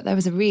things, but there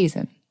was a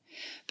reason.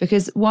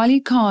 Because while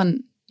you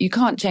can't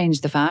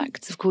change the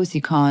facts, of course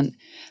you can't,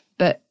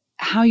 but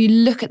how you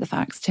look at the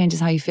facts changes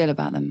how you feel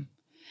about them.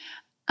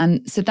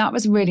 And so that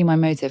was really my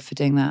motive for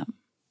doing that.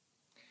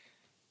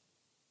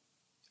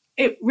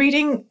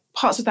 Reading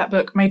parts of that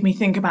book made me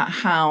think about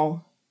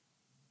how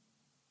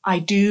I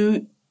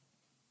do,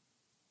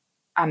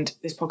 and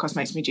this podcast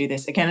makes me do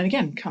this again and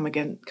again,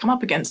 come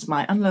up against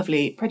my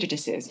unlovely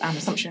prejudices and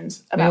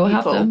assumptions about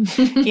people. Have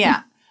them.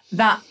 Yeah,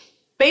 that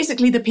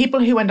basically the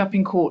people who end up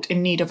in court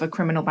in need of a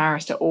criminal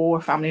barrister or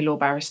a family law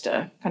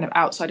barrister, kind of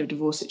outside of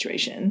divorce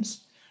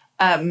situations,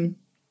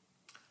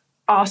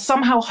 are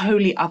somehow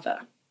wholly other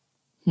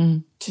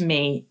to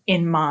me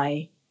in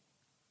my,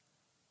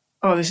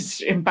 this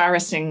is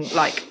embarrassing,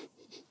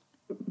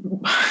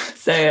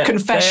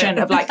 confession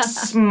of like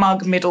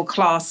smug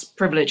middle-class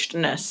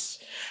privilegedness.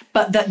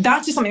 But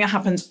that is something that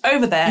happens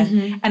over there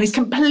and is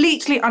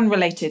completely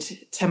unrelated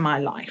to my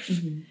life.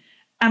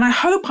 And I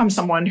hope I'm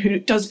someone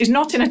who is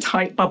not in a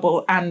tight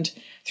bubble and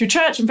through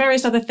church and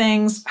various other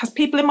things has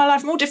people in my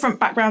life from all different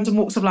backgrounds and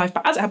walks of life.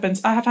 But as it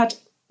happens, I have had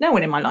no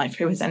one in my life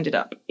who has ended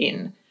up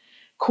in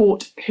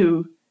court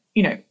who,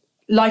 you know,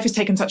 life has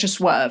taken such a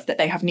swerve that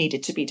they have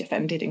needed to be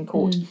defended in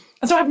court.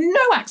 And so I have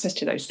no access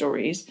to those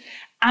stories.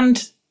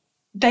 And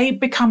they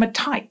become a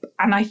type.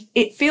 And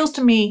it feels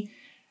to me,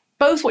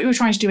 both what you were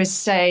trying to do is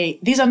say,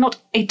 these are not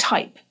a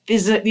type.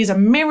 These are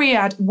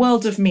myriad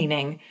worlds of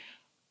meaning,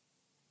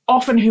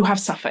 often who have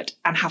suffered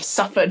and have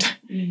suffered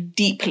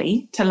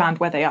deeply to land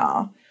where they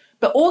are.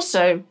 But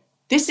also,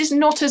 this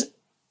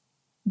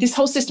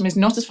whole system is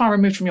not as far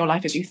removed from your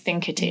life as you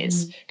think it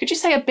is. Could you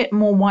say a bit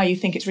more why you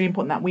think it's really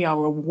important that we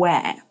are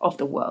aware of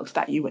the world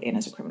that you were in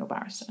as a criminal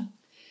barrister?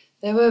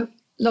 There were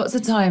lots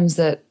of times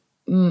that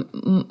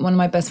one of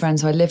my best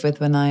friends who I lived with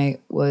when I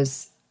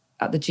was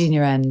at the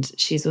junior end,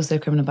 she's also a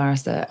criminal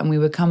barrister, and we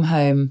would come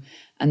home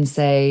and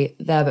say,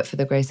 there but for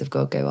the grace of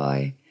God go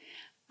I.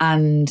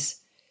 And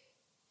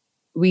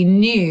we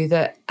knew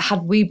that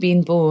had we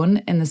been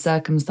born in the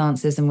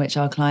circumstances in which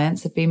our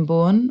clients have been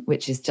born,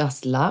 which is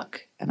just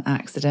luck, an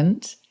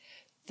accident,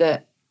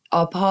 that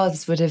our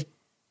paths would have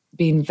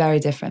been very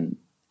different.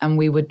 And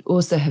we would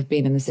also have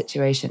been in the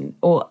situation,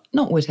 or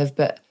not would have,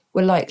 but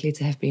were likely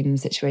to have been in the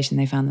situation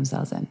they found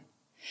themselves in.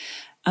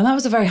 And that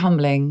was a very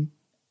humbling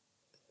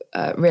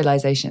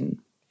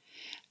realization.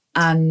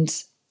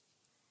 And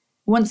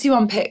once you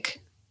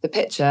unpick the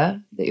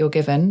picture that you're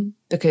given,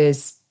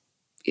 because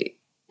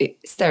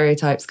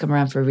stereotypes come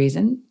around for a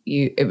reason,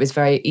 it was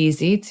very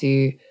easy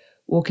to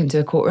walk into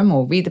a courtroom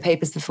or read the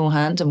papers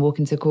beforehand and walk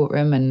into a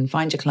courtroom and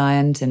find your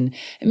client and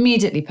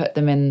immediately put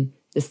them in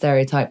the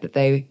stereotype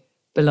that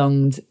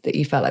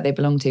you felt like they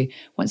belonged to.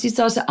 Once you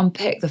start to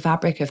unpick the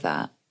fabric of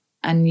that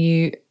and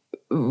you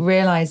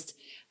realized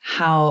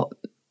how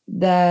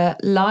their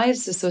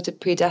lives were sort of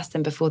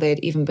predestined before they had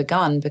even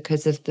begun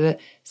because of the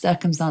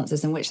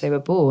circumstances in which they were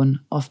born,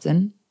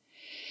 often,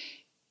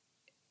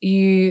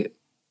 you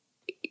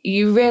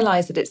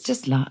realize that it's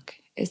just luck.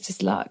 It's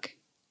just luck.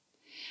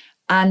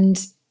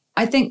 And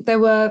I think there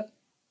were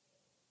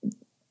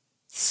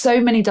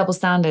so many double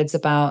standards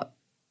about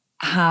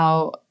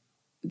how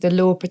the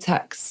law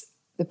protects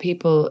the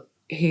people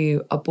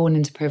who are born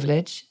into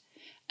privilege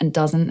and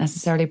doesn't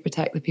necessarily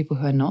protect the people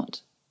who are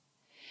not.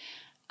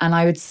 And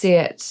I would see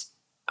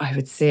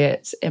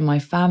it in my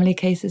family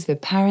cases with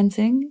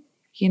parenting,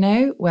 you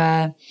know,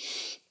 where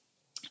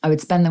I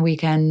would spend the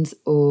weekend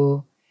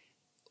or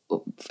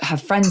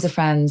have friends of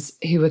friends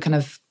who were kind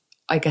of,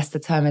 I guess the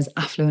term is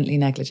affluently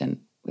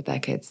negligent with their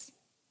kids.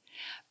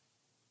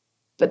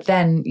 But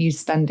then you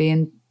spend the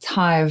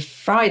entire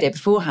Friday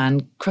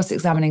beforehand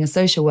cross-examining a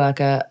social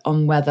worker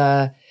on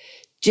whether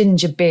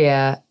ginger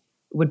beer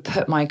would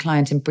put my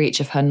client in breach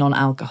of her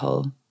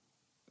non-alcohol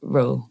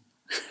rule,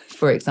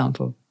 for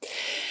example.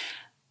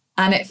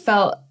 And it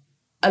felt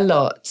a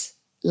lot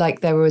like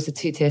there was a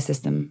two-tier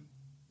system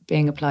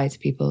being applied to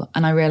people.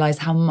 And I realised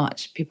how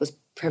much people's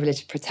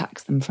privilege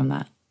protects them from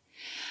that.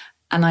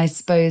 And I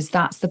suppose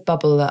that's the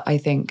bubble that I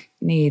think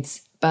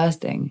needs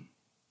bursting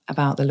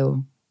about the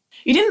law.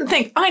 You didn't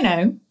think, I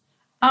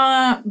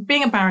know,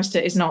 being a barrister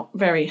is not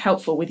very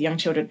helpful with young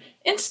children.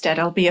 Instead,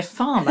 I'll be a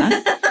farmer.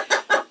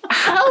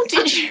 How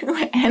did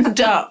you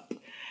end up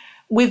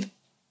with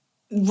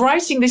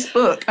writing this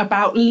book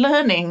about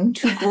learning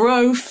to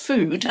grow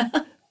food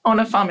on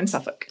a farm in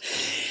Suffolk?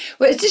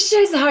 Well, it just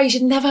shows how you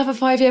should never have a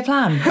 5-year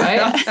plan,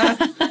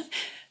 right?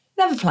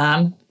 Never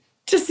plan.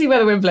 Just see where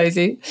the wind blows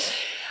you.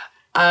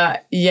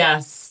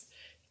 Yes.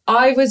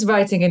 I was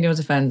writing in your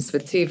defence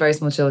with 2 very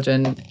small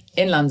children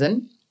in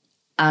London,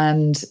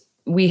 and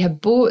we had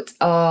bought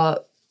our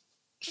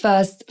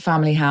first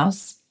family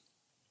house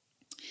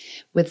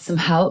with some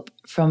help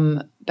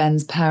from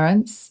Ben's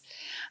parents,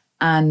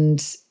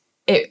 and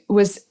it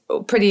was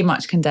pretty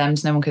much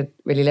condemned. No one could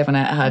really live on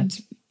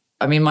it.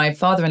 My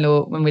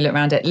father-in-law, when we looked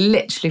around it,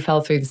 literally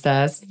fell through the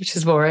stairs, which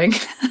is boring.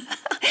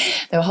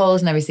 There were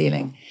holes in every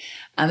ceiling.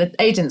 And the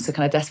agents were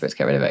kind of desperate to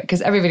get rid of it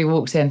because everybody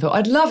walked in and thought,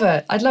 I'd love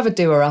a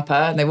doer-upper.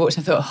 And they walked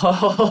in and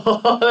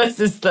thought, this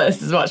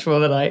is much more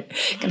than I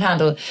can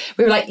handle.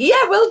 We were like,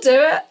 yeah, we'll do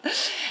it.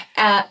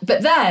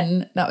 But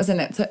then that was in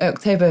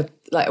October,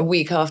 like a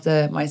week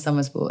after my son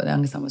was born, the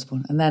youngest son was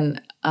born. And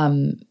then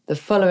the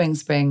following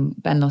spring,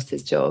 Ben lost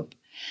his job.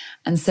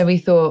 And so we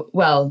thought,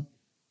 well,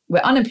 we're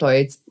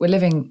unemployed, we're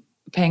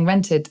paying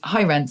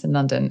high rents in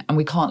London, and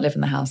we can't live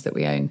in the house that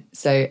we own.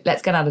 So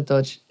let's get out of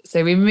Dodge.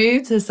 So we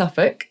moved to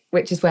Suffolk,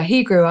 which is where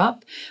he grew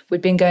up.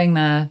 We'd been going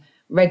there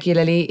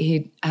regularly.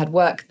 He had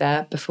worked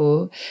there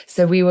before.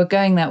 So we were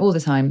going there all the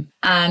time.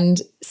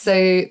 And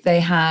so they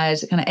had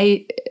kind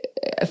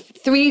of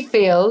 3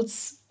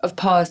 fields of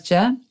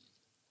pasture,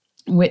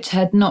 which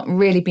had not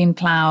really been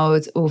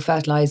ploughed or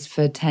fertilised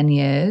for 10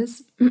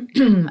 years.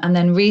 And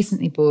then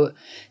recently bought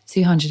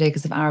 200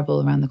 acres of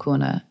arable around the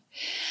corner.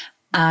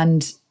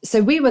 And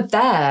so we were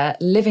there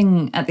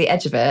living at the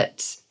edge of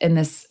it in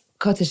this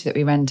cottage that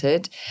we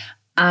rented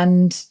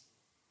and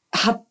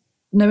had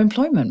no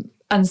employment.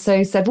 And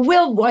so said,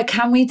 well, why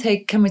can we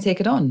take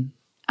it on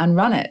and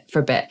run it for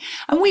a bit?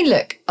 And we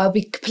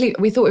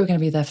thought we were going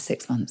to be there for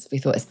 6 months. We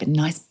thought it's been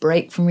a nice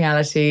break from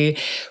reality.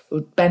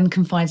 Ben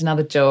can find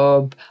another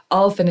job.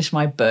 I'll finish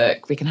my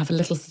book. We can have a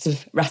little sort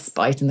of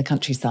respite in the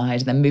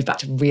countryside and then move back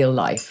to real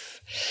life.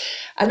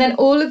 And then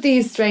all of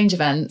these strange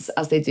events,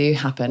 as they do,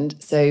 happened.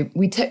 So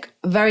we took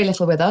very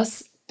little with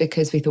us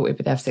because we thought we'd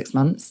be there for 6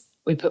 months.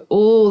 We put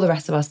all the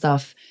rest of our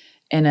stuff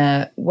in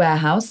a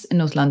warehouse in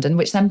North London,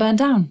 which then burned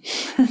down.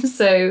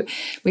 So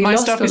we My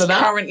lost stuff all is of that.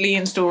 currently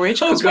in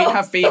storage because we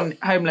have been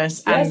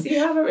homeless. Yes, And you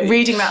have already.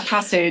 reading that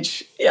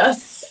passage,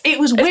 Yes. it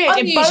was It's weird.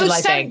 unusual, It both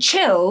I sent think.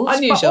 chills, but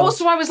Unusual.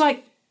 also I was like,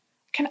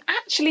 I can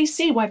actually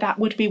see why that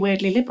would be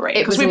weirdly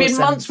liberating. It was Because we've been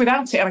awesome. months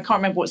without it and I can't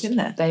remember what's in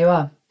there. There you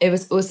are. It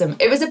was awesome.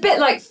 It was a bit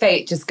like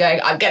fate just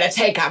going, I'm going to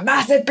take a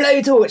massive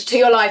blowtorch to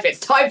your life.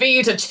 It's time for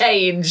you to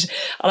change.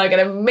 And I'm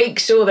going to make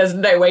sure there's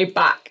no way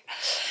back.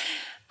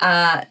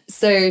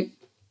 So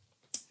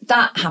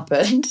that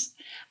happened.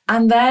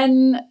 And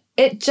then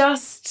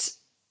the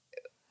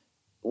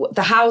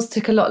house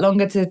took a lot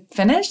longer to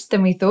finish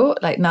than we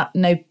thought. Like no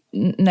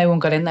one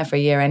got in there for a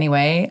year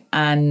anyway.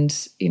 And,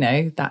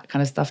 that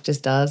kind of stuff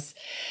just does.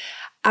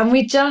 And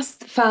we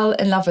just fell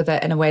in love with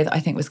it in a way that I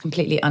think was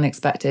completely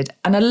unexpected.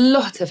 And a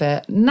lot of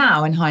it,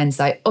 now in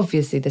hindsight,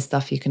 obviously this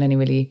stuff you can only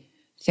really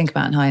think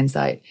about in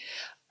hindsight.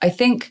 I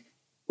think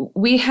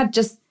we had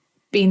just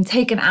been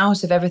taken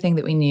out of everything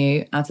that we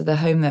knew, out of the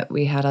home that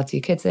we had our 2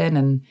 kids in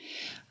and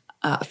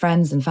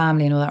friends and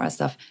family and all that kind of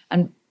stuff,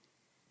 and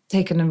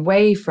taken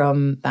away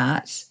from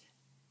that.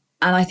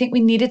 And I think we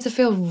needed to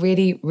feel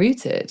really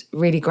rooted,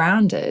 really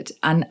grounded,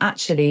 and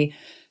actually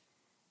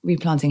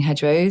replanting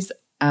hedgerows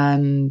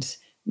and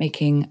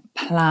making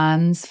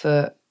plans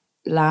for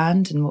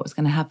land and what was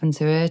going to happen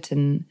to it.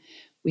 And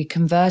we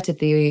converted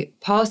the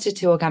pasture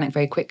to organic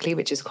very quickly,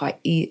 which is quite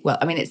well,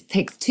 I mean, it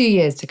takes 2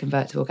 years to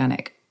convert to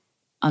organic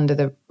under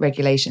the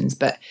regulations,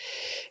 but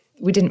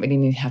we didn't really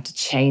need to have to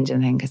change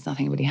anything because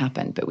nothing really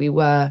happened. But we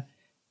were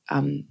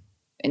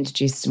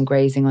introduced some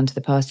grazing onto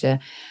the pasture.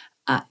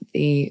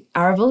 The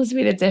arable has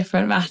been a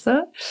different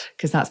matter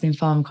because that's been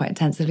farmed quite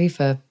intensively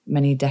for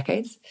many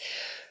decades.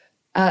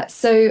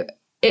 So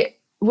it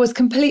was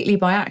completely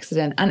by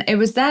accident. And it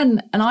was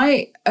then, and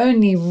I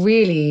only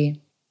really,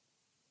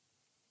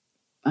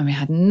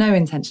 had no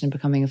intention of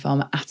becoming a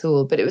farmer at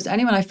all, but it was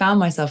only when I found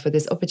myself with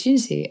this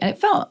opportunity, and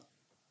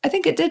I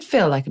think it did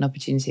feel like an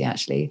opportunity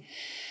actually.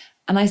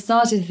 And I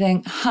started to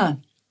think,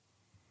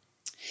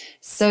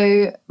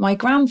 so my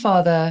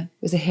grandfather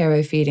was a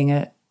hero feeding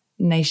a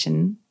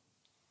nation.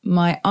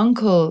 My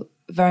uncle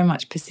very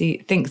much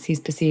thinks he's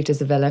perceived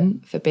as a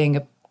villain for being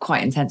a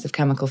quite intensive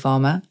chemical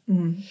farmer.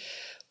 Mm.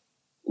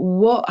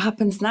 What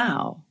happens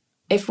now?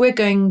 If we're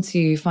going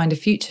to find a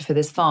future for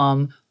this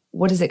farm,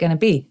 what is it going to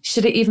be?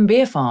 Should it even be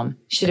a farm?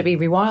 Should it be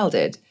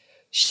rewilded?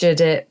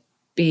 Should it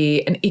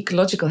be an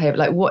ecological haven?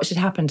 Like, what should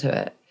happen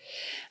to it?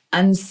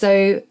 And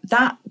so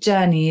that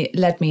journey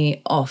led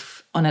me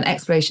off on an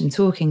exploration,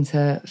 talking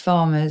to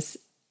farmers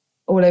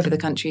all over the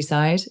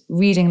countryside,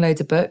 reading loads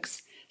of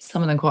books,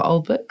 some of them quite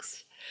old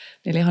books,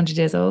 nearly 100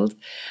 years old,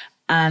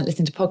 and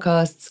listening to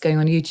podcasts, going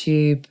on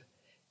YouTube,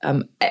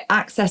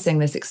 accessing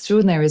this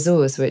extraordinary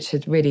resource which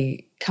had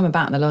really come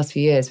about in the last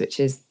few years, which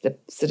is the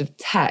sort of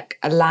tech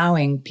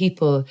allowing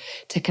people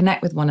to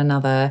connect with one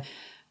another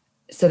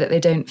so that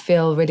they don't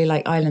feel really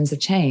like islands of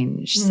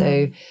change.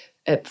 So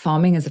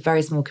farming is a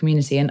very small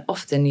community, and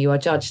often you are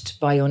judged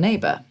by your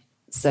neighbour.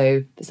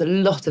 So there's a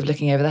lot of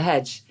looking over the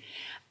hedge.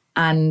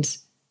 And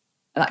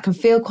that can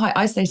feel quite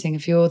isolating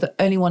if you're the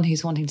only one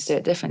who's wanting to do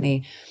it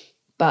differently.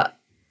 But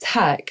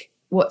tech,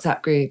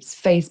 WhatsApp groups,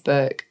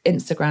 Facebook,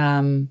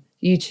 Instagram,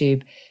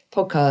 YouTube,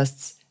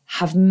 podcasts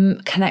have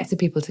connected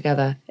people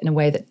together in a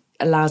way that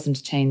allows them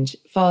to change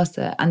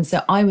faster. And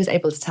so I was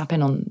able to tap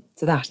in on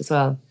to that as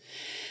well.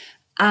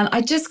 And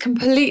I just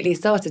completely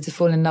started to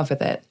fall in love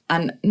with it.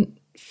 And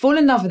fall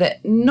in love with it,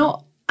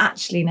 not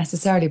actually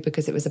necessarily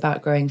because it was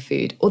about growing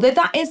food, although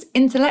that is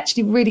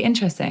intellectually really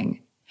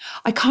interesting.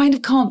 I kind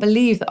of can't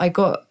believe that I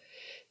got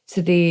to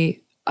at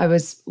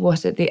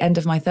the end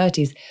of my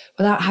 30s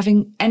without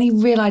having any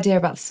real idea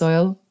about the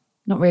soil,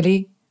 not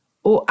really,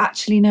 or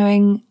actually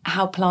knowing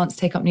how plants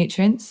take up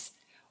nutrients,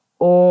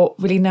 or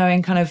really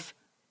knowing kind of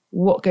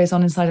what goes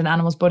on inside an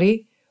animal's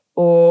body,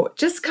 or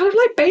just kind of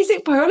like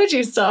basic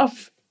biology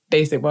stuff.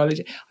 Basic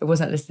biology. I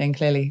wasn't listening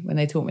clearly when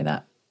they taught me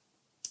that.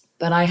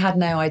 But I had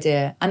no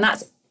idea. And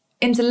that's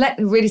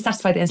really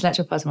satisfied the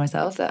intellectual part of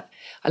myself, that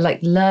I like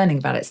learning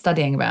about it,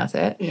 studying about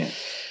it. Yeah.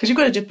 Because you've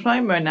got a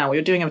diploma now, or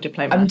you're doing a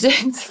diploma. I'm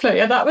doing a diploma.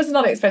 Yeah, that was an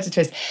unexpected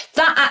twist.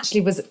 That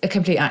actually was a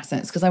complete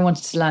accident because I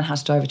wanted to learn how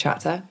to drive a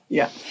tractor.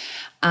 Yeah.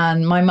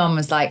 And my mum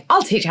was like,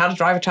 I'll teach you how to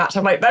drive a tractor.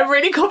 I'm like, they're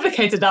really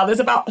complicated now.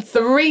 There's about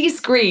 3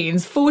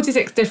 screens,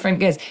 46 different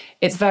gears.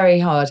 It's very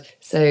hard.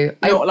 So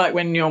Not like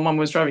when your mum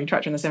was driving a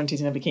tractor in the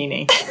 70s in a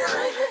bikini.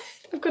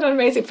 I've got an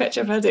amazing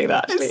picture of her doing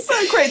that, actually. It's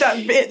so great, that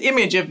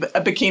image of a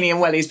bikini and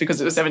wellies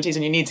because it was 70s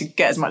and you need to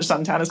get as much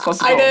suntan as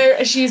possible. I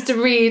know. She used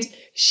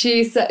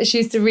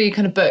to read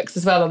kind of books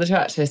as well on the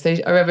tractor. So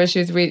I remember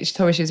she told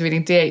me she was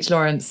reading D.H.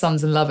 Lawrence,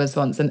 Sons and Lovers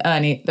once, and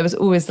Ernie, there was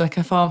always like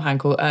a farmhand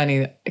called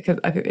Ernie, because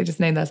I think they just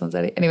named their sons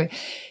Ernie. Anyway,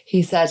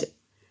 he said,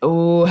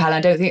 "Oh,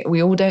 Helen, we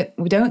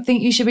don't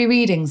think you should be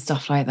reading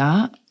stuff like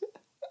that.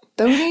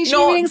 Don't think you should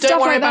be reading stuff like that.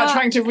 Don't worry about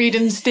trying to read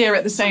and steer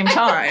at the same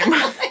time."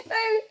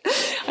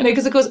 I know,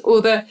 because of course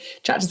all the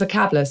tractors are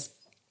cabless.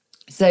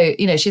 So,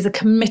 she's a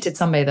committed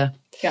sunbather.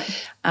 Yeah.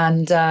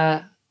 And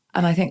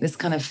I think this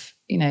kind of,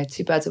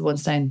 two birds with one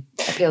stone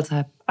appeal to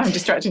her. I'm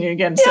distracting you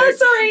again. Yeah, so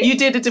sorry. You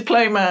did a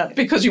diploma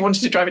because you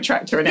wanted to drive a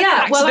tractor and it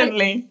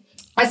accidentally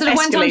I sort of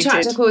went on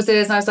tractor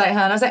courses and I was like her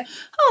and I was like,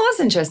 oh,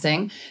 that's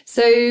interesting.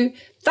 So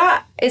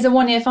that is a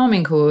 1-year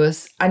farming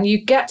course and you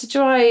get to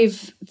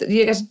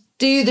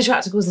do the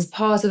tractor course as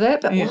part of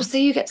it, but also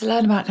you get to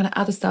learn about kind of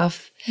other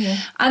stuff. Yeah.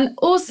 And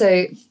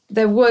also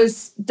there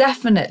was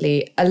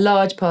definitely a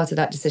large part of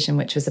that decision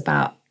which was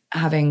about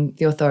having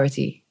the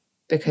authority,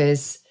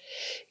 because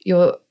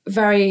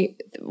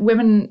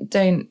women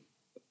don't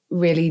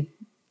really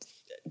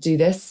do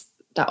this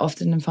that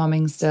often in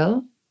farming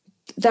still.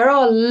 There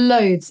are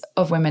loads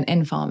of women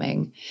in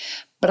farming,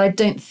 but I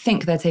don't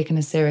think they're taken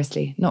as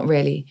seriously. Not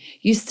really.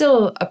 You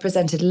still are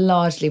presented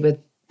largely with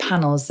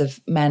panels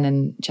of men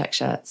in check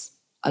shirts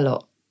a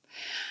lot.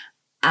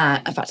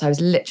 In fact, I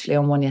was literally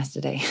on one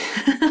yesterday.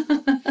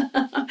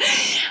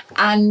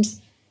 and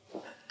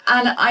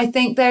I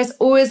think there's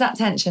always that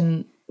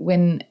tension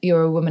when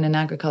you're a woman in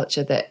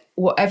agriculture that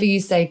whatever you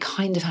say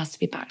kind of has to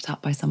be backed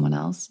up by someone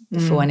else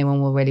before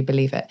anyone will really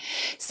believe it.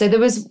 So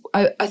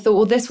I thought,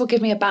 well, this will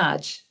give me a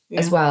badge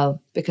as well,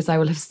 because I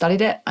will have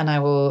studied it and I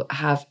will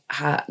have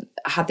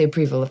had the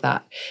approval of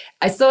that.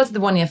 I started the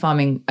 1-year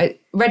farming, I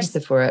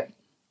registered for it.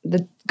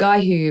 The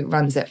guy who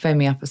runs it phoned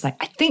me up and was like,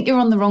 I think you're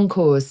on the wrong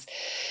course.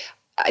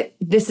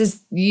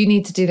 You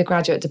need to do the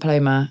graduate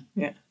diploma.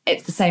 Yeah.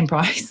 It's the same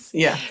price.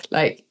 Yeah.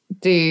 Like,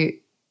 do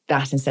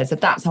that instead. So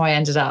that's how I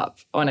ended up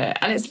on it.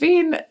 And it's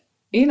been,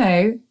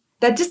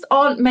 there just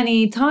aren't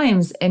many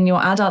times in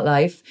your adult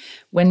life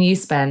when you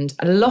spend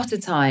a lot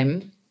of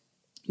time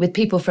with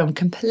people from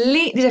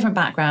completely different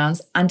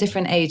backgrounds and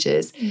different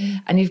ages,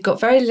 and you've got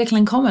very little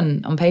in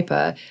common on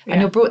paper,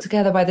 and you're brought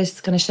together by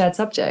this kind of shared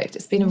subject.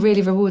 It's been a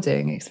really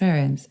rewarding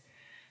experience.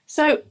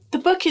 So the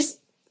book is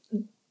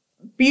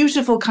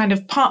beautiful, kind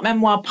of part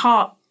memoir,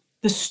 part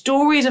the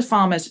stories of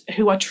farmers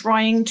who are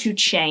trying to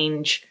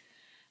change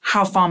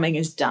how farming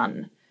is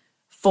done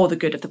for the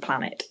good of the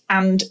planet.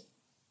 And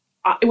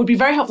it would be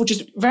very helpful,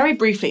 just very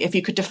briefly, if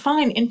you could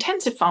define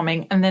intensive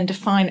farming and then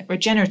define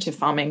regenerative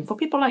farming for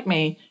people like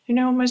me who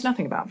know almost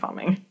nothing about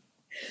farming.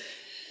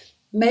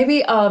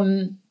 Maybe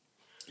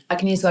I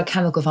can use the word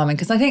chemical farming,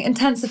 because I think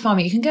intensive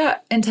farming, you can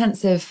get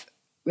intensive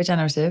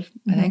regenerative,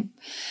 I think.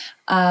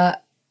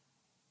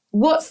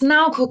 What's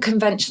now called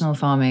conventional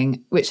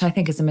farming, which I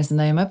think is a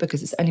misnomer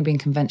because it's only been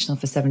conventional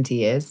for 70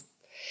 years,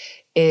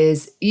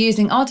 is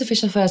using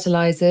artificial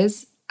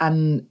fertilizers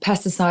and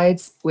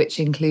pesticides, which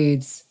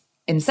includes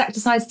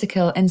insecticides to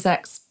kill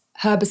insects,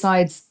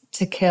 herbicides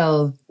to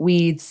kill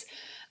weeds,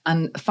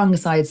 and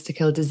fungicides to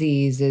kill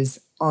diseases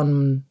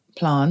on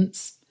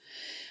plants,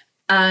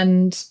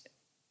 and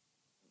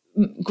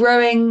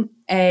growing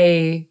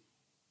a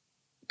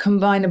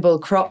combinable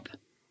crop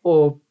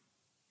or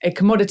a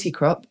commodity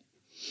crop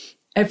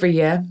every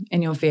year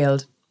in your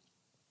field.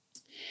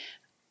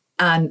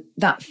 And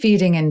that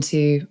feeding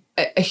into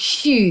a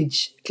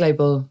huge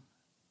global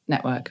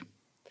network.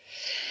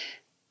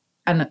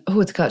 And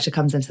horticulture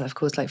comes into that, of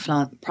course, like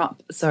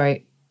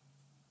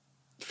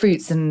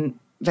fruits and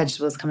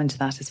vegetables come into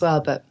that as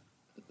well. But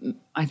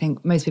I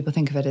think most people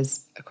think of it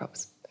as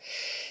crops.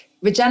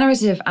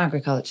 Regenerative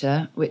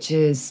agriculture, which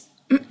is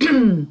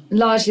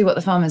largely what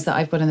the farmers that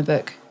I've got in the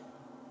book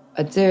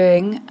are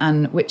doing,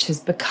 and which has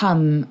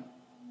become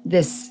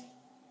this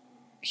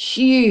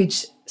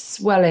huge,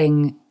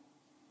 swelling,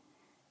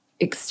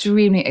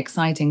 extremely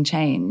exciting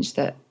change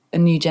that a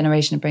new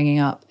generation are bringing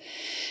up.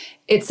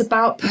 It's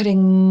about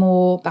putting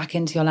more back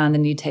into your land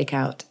than you take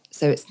out.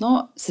 So it's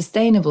not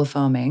sustainable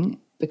farming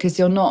because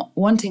you're not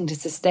wanting to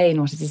sustain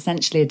what is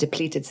essentially a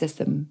depleted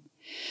system.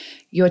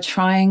 You're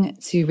trying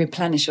to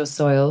replenish your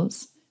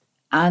soils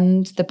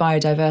and the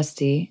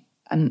biodiversity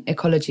and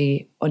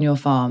ecology on your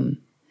farm.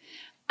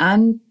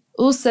 And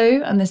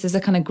also, and this is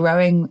a kind of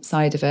growing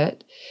side of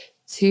it,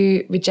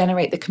 to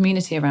regenerate the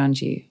community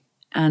around you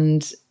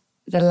and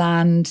the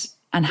land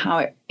and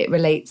how it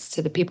relates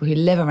to the people who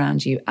live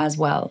around you as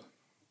well.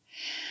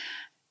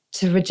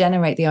 To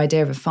regenerate the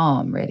idea of a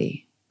farm,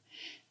 really.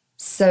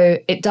 So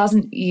it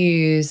doesn't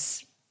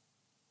use,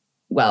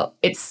 well,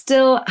 it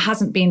still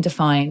hasn't been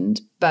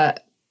defined,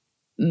 but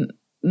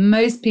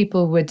most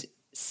people would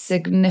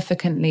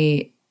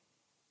significantly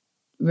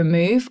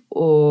remove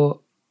or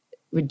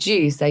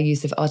reduce their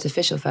use of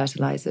artificial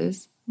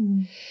fertilizers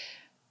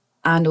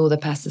and all the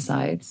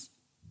pesticides,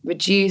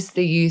 reduce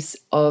the use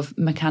of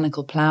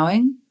mechanical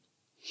ploughing,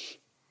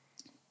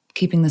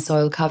 keeping the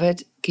soil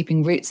covered,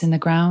 keeping roots in the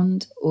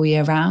ground all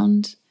year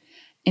round,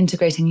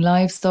 integrating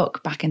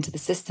livestock back into the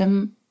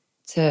system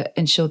to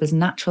ensure there's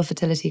natural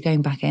fertility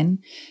going back in,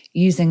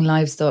 using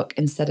livestock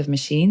instead of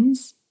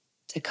machines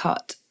to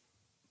cut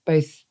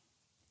both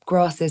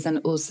grasses and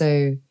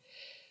also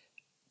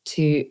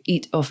to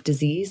eat off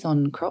disease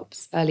on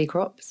crops, early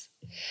crops.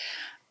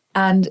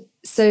 And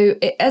so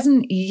it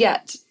hasn't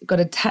yet got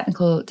a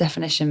technical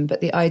definition, but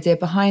the idea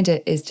behind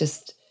it is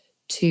just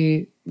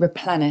to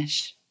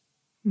replenish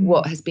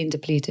what has been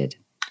depleted.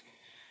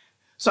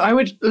 So I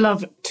would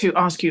love to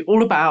ask you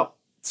all about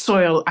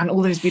soil and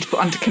all those beautiful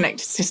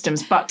interconnected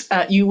systems, but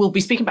you will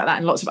be speaking about that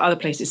in lots of other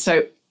places.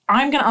 So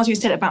I'm going to ask you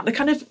instead about the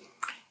kind of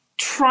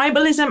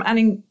tribalism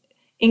and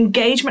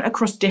engagement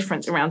across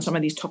difference around some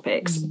of these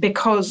topics,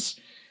 because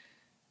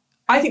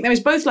I think there is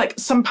both like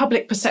some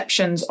public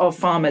perceptions of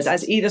farmers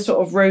as either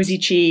sort of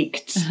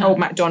rosy-cheeked old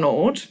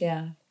MacDonald,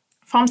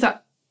 farms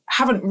that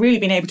haven't really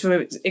been able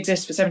to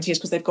exist for 70 years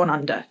because they've gone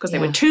under, because they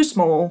were too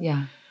small.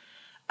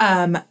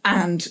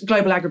 And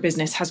global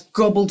agribusiness has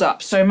gobbled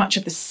up so much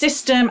of the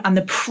system, and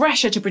the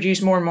pressure to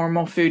produce more and more and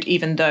more food,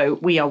 even though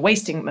we are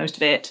wasting most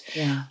of it,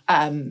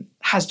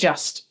 has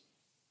just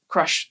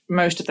crushed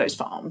most of those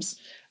farms.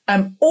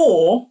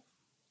 Or,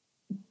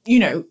 you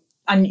know,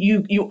 and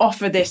you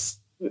offer this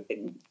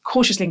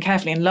cautiously and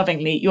carefully and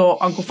lovingly, your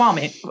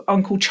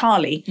Uncle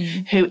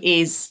Charlie, who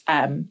is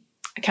a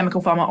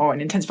chemical farmer or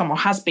an intensive farmer, or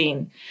has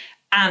been,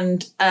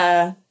 and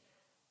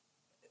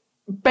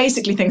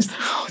basically thinks the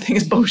whole thing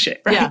is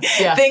bullshit, right?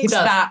 Thinks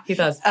he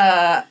does.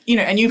 You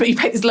know, and you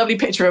paint this lovely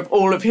picture of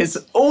all of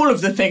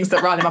the things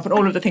that rile him up and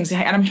all of the things he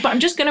hates. But I'm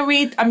just going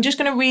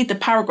to read the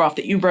paragraph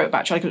that you wrote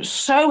about Charlie, because it was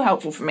so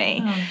helpful for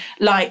me.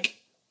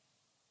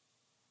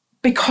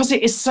 Because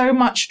it is so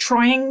much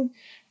trying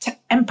to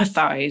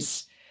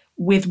empathise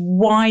with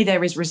why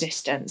there is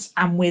resistance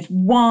and with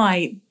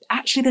why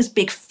actually there's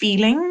big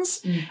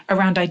feelings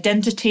around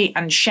identity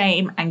and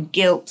shame and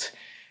guilt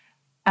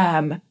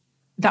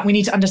that we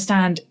need to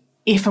understand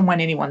if and when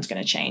anyone's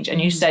going to change.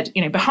 And you said,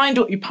 you know, behind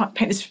all, you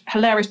paint this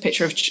hilarious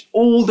picture of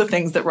all the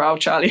things that rile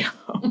Charlie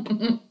up,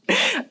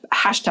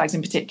 hashtags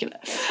in particular.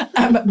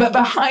 But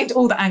behind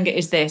all the anger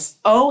is this: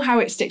 oh, how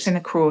it sticks in the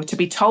craw to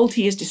be told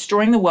he is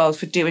destroying the world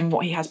for doing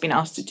what he has been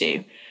asked to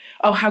do.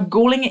 Oh, how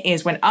galling it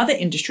is when other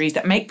industries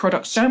that make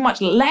products so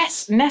much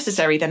less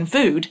necessary than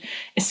food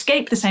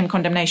escape the same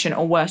condemnation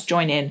or worse,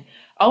 join in.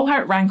 Oh,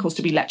 how it rankles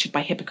to be lectured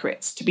by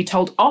hypocrites, to be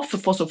told off for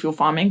fossil fuel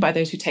farming by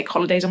those who take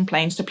holidays on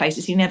planes to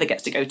places he never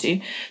gets to go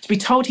to be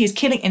told he is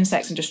killing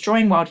insects and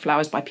destroying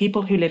wildflowers by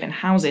people who live in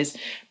houses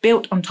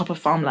built on top of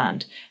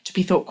farmland, to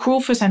be thought cruel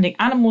for sending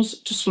animals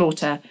to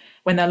slaughter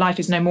when their life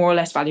is no more or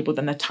less valuable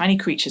than the tiny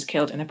creatures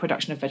killed in the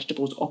production of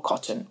vegetables or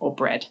cotton or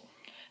bread.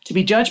 To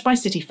be judged by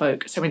city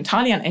folk so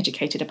entirely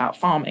uneducated about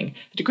farming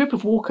that a group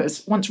of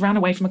walkers once ran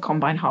away from a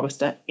combine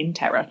harvester in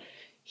terror.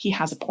 He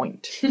has a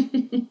point.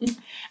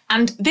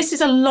 And this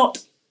is a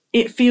lot,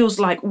 it feels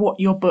like, what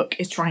your book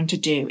is trying to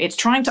do. It's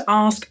trying to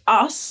ask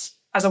us,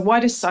 as a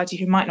wider society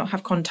who might not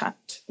have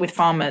contact with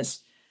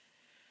farmers,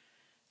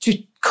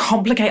 to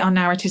complicate our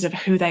narratives of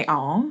who they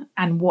are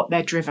and what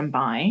they're driven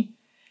by.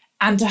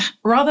 And to,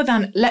 rather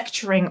than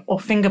lecturing or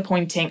finger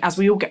pointing as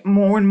we all get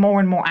more and more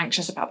and more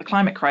anxious about the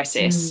climate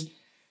crisis,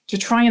 to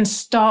try and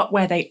start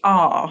where they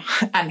are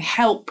and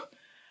help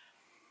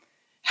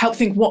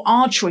think what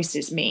our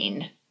choices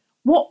mean.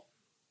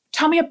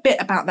 Tell me a bit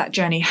about that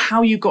journey,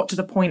 how you got to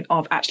the point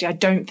of, actually, I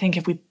don't think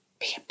if we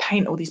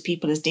paint all these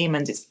people as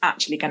demons, it's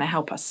actually going to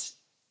help us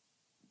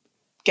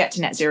get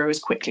to net zero as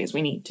quickly as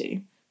we need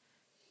to.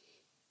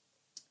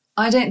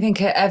 I don't think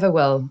it ever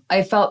will.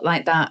 I felt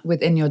like that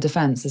within your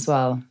defence as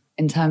well,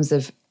 in terms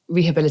of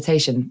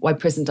rehabilitation, why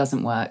prison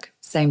doesn't work.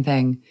 Same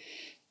thing.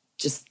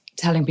 Just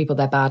telling people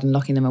they're bad and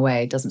locking them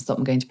away doesn't stop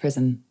them going to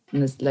prison.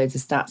 And there's loads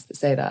of stats that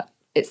say that.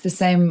 It's the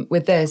same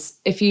with this.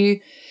 If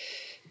you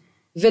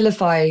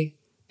vilify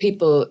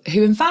people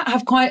who in fact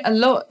have quite a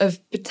lot of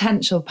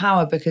potential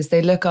power because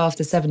they look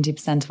after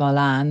 70% of our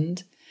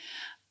land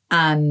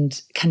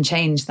and can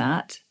change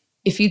that,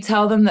 if you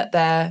tell them that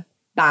they're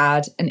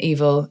bad and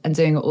evil and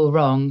doing it all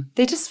wrong,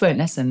 they just won't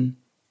listen.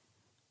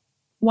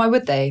 Why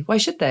would they? Why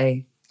should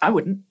they? I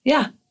wouldn't.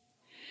 Yeah.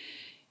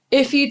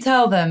 If you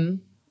tell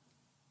them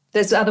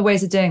there's other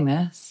ways of doing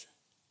this,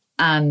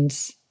 and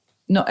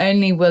not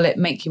only will it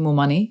make you more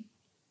money,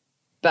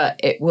 but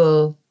it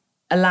will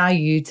allow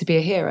you to be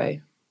a hero,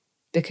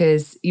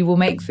 because you will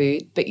make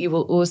food, but you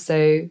will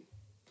also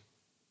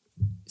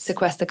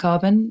sequester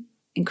carbon,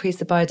 increase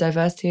the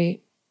biodiversity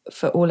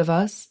for all of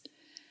us,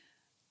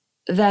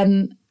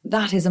 then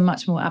that is a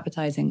much more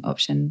appetizing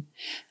option.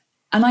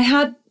 And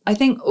I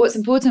think what's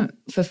important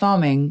for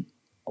farming,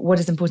 what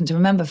is important to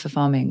remember for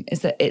farming,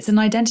 is that it's an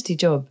identity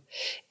job.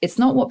 It's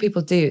not what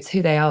people do, it's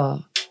who they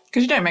are.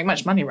 Because you don't make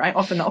much money, right?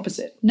 Often the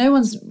opposite.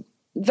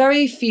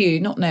 Very few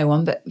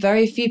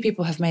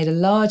people have made a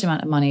large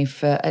amount of money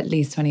for at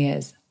least 20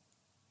 years.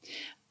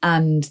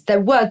 And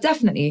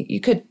you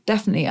could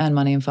definitely earn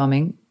money in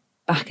farming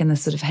back in the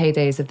sort of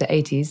heydays of the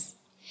 80s.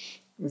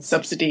 With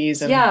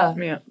subsidies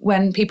and...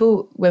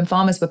 When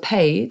farmers were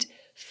paid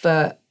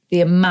for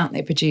the amount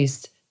they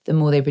produced. The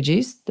more they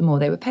produced, the more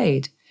they were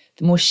paid.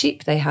 The more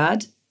sheep they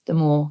had, the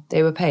more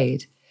they were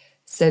paid.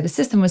 So the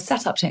system was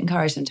set up to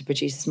encourage them to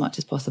produce as much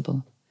as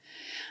possible.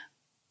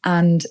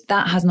 And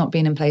that has not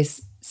been in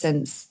place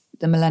since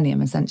the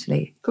millennium,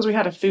 essentially. Because we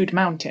had a food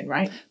mountain,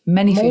 right?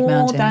 Many food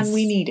mountains. More than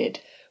we needed.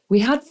 We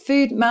had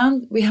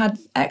we had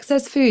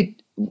excess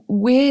food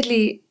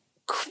weirdly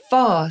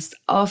fast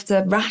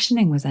after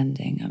rationing was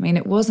ending. I mean,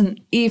 it wasn't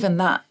even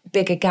that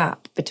big a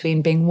gap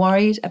between being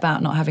worried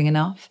about not having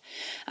enough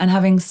and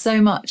having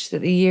so much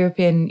that the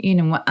European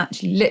Union were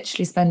actually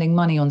literally spending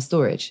money on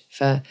storage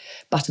for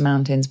butter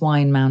mountains,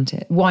 wine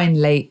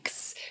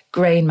lakes,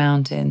 grain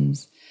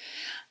mountains.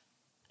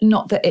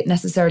 Not that it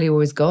necessarily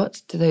always got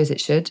to those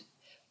it should,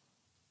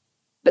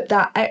 but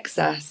that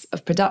excess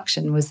of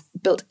production was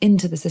built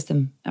into the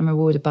system and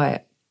rewarded by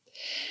it.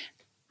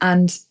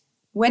 And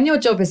when your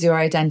job is your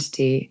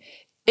identity,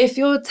 if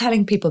you're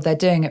telling people they're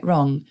doing it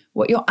wrong,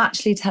 what you're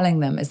actually telling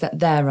them is that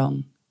they're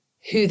wrong.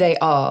 Who they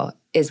are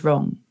is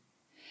wrong.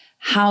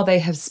 How they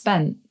have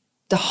spent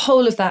the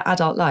whole of their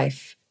adult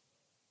life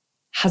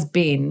has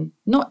been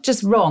not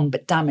just wrong,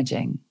 but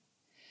damaging.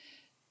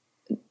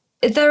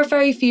 There are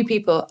very few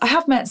people, I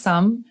have met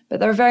some, but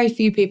there are very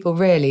few people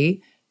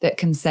really that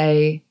can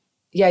say,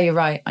 yeah, you're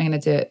right, I'm going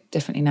to do it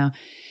differently now.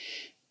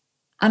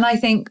 And I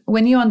think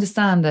when you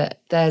understand that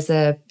there's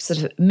a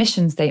sort of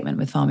mission statement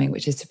with farming,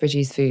 which is to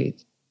produce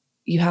food,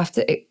 you have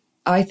to,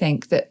 I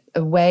think that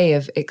a way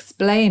of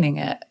explaining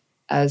it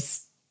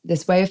as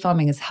this way of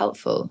farming is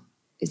helpful,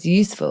 is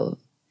useful,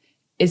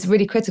 is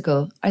really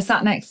critical. I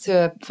sat next to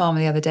a farmer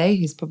the other day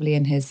who's probably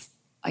in his,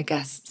 I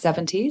guess,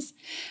 70s.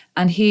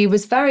 And he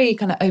was very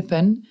kind of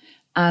open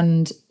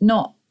and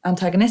not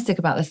antagonistic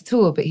about this at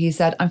all. But he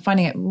said, I'm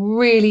finding it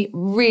really,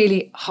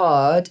 really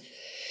hard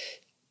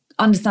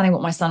understanding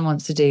what my son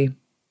wants to do.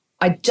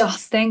 I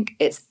just think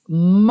it's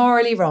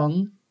morally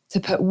wrong to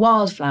put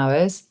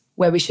wildflowers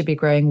where we should be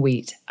growing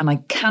wheat. And I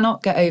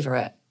cannot get over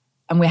it.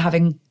 And we're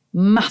having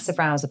massive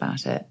rows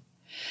about it.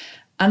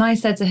 And I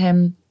said to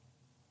him,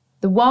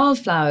 the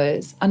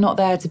wildflowers are not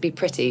there to be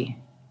pretty.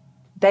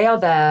 They are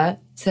there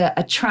to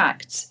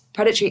attract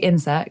predatory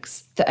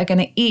insects that are going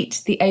to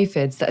eat the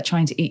aphids that are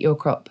trying to eat your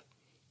crop.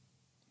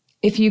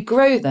 If you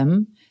grow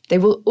them, they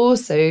will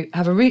also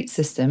have a root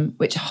system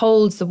which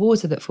holds the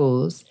water that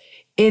falls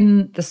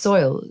in the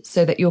soil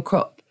so that your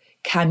crop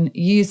can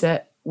use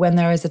it when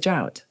there is a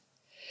drought.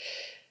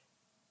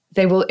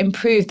 They will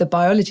improve the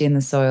biology in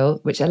the soil,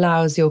 which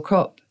allows your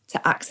crop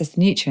to access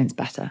the nutrients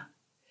better.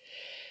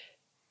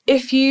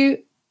 If you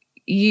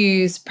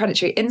use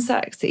predatory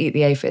insects to eat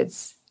the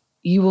aphids,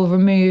 you will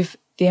remove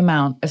the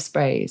amount of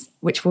sprays,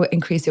 which will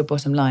increase your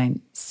bottom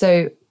line.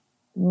 So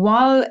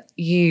while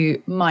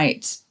you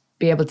might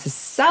be able to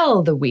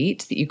sell the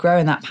wheat that you grow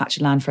in that patch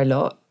of land for a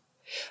lot,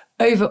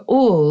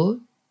 overall,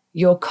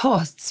 your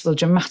costs will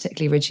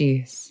dramatically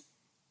reduce.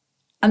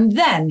 And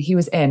then he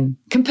was in,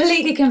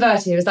 completely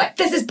converted. He was like,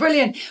 this is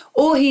brilliant.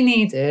 All he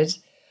needed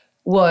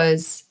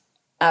was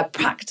a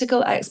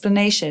practical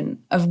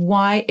explanation of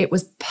why it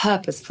was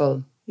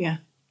purposeful. Yeah.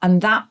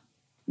 And that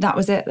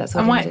was it. That's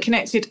all. And why it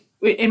connected,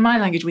 in my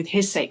language, with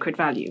his sacred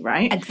value,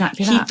 right?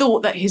 Exactly He that.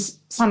 thought that his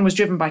son was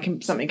driven by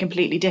something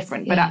completely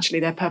different, but actually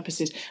their purpose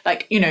is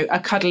like, a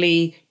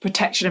cuddly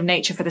protection of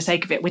nature for the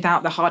sake of it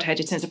without the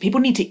hard-headed sense of people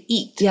need to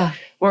eat. Yeah.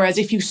 Whereas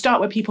if you start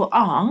where people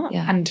are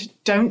and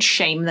don't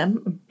shame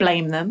them,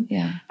 blame them,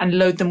 and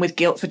load them with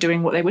guilt for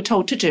doing what they were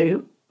told to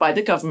do by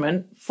the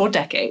government for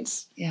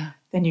decades,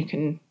 then you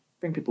can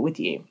bring people with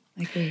you.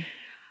 I agree.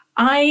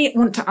 I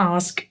want to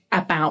ask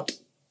about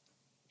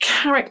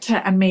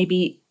character and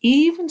maybe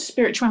even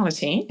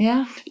spirituality.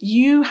 Yeah.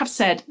 You have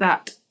said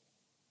that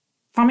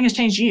farming has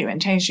changed you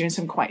and changed you in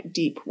some quite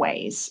deep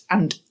ways.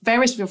 And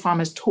various of your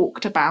farmers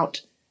talked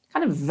about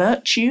kind of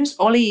virtues.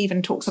 Ollie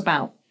even talks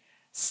about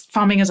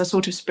farming as a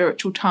sort of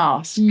spiritual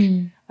task.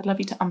 I'd love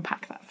you to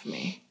unpack that for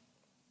me.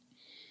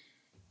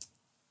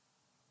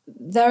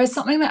 There is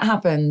something that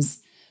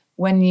happens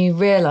when you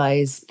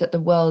realise that the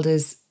world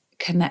is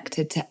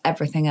connected to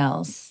everything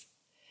else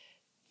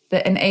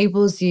that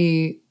enables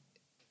you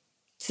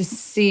to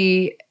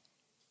see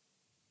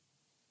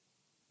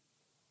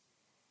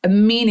a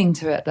meaning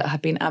to it that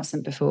had been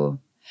absent before.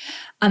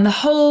 And the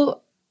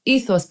whole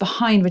ethos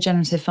behind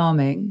regenerative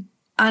farming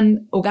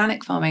and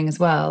organic farming as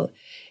well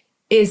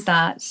is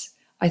that,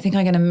 I think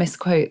I'm going to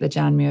misquote the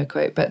Jan Muir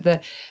quote, but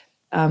the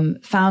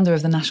founder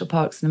of the national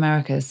parks in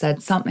America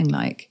said something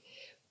like,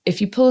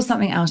 if you pull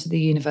something out of the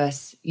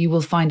universe, you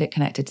will find it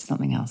connected to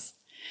something else.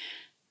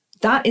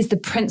 That is the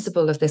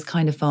principle of this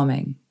kind of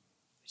farming.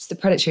 It's the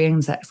predatory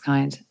insects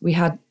kind. We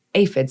had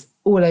aphids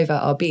all over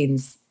our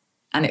beans,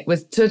 and it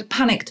was to a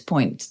panicked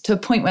point, to a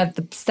point where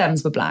the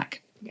stems were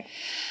black. Yeah.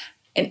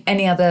 In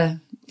any other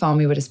farm,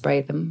 we would have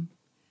sprayed them.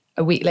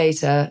 A week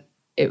later,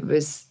 it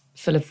was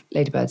full of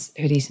ladybirds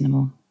who had eaten them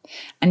all.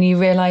 And you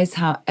realise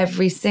how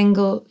every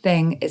single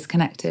thing is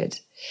connected.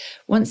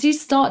 Once you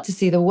start to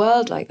see the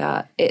world like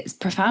that, it's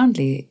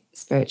profoundly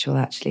spiritual,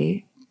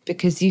 actually,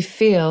 because you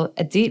feel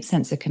a deep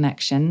sense of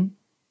connection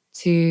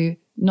to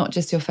not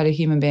just your fellow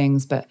human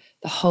beings, but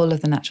the whole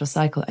of the natural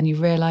cycle. And you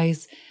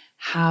realize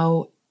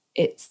how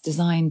it's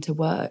designed to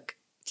work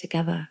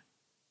together.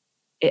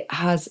 It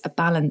has a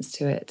balance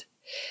to it.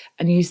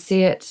 And you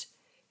see it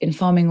in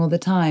farming all the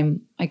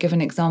time. I give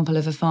an example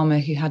of a farmer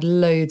who had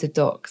loads of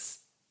ducks,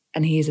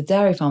 and he's a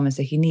dairy farmer,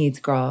 so he needs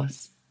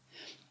grass.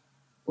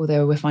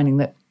 Although we're finding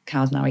that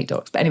cows now eat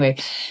ducks. But anyway,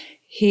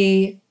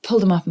 he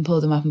pulled them up and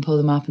pulled them up and pulled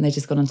them up, and they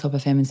just got on top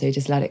of him, and so he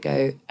just let it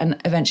go. And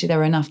eventually there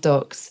were enough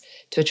ducks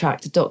to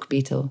attract a dock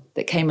beetle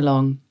that came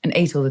along and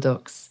ate all the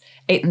ducks,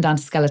 ate them down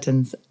to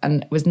skeletons,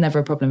 and was never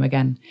a problem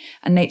again.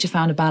 And nature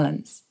found a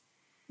balance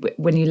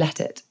when you let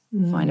it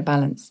find a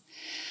balance.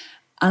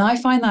 And I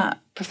find that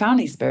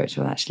profoundly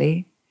spiritual,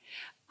 actually.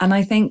 And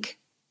I think,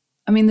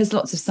 there's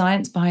lots of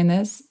science behind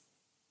this.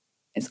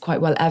 It's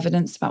quite well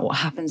evidenced about what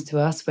happens to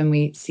us when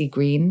we see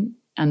green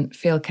and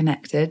feel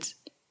connected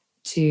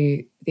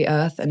to the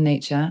earth and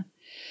nature.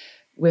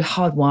 We're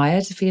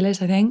hardwired to feel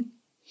it, I think.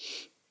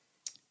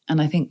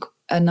 And I think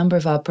a number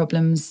of our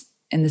problems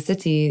in the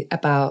city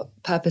about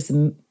purpose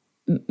and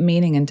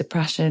meaning and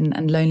depression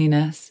and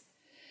loneliness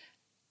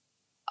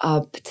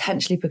are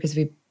potentially because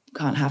we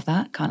can't have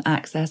that, can't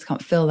access,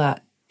 can't fill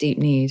that deep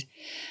need.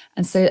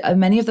 And so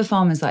many of the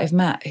farmers that I've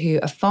met who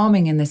are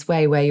farming in this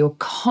way where you're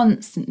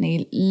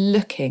constantly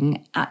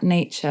looking at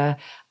nature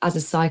as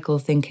a cycle,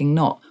 thinking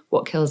not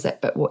what kills it,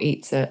 but what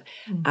eats it.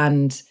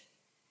 And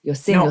you're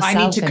seeing yourself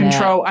I need to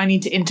control, I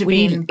need to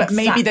intervene, but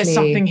maybe there's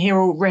something here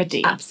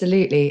already.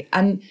 Absolutely.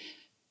 And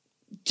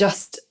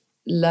just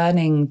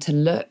learning to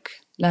look,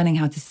 learning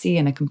how to see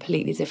in a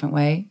completely different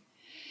way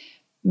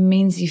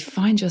means you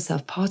find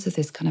yourself part of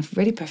this kind of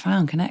really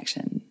profound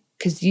connection.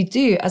 Because you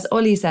do, as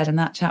Ollie said in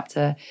that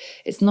chapter,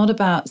 it's not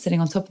about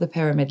sitting on top of the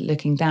pyramid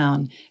looking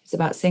down. It's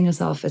about seeing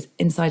yourself as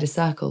inside a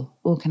circle,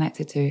 all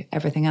connected to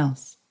everything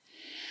else.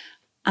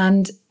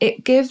 And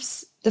it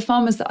gives the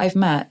farmers that I've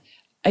met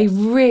a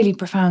really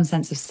profound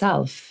sense of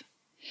self.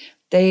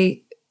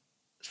 They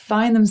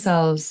find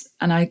themselves,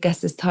 and I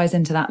guess this ties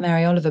into that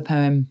Mary Oliver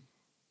poem,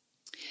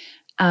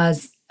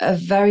 as a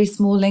very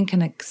small link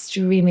in an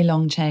extremely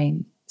long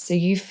chain. So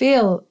you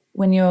feel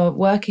when you're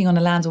working on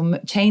a land or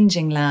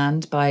changing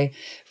land by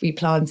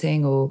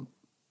replanting or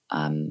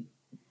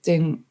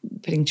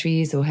putting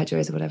trees or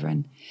hedgerows or whatever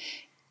in,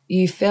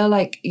 you feel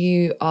like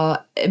you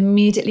are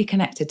immediately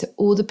connected to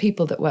all the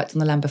people that worked on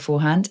the land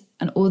beforehand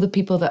and all the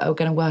people that are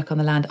going to work on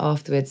the land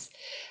afterwards.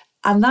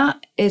 And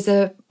that is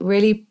a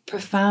really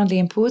profoundly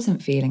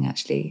important feeling,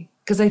 actually,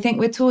 because I think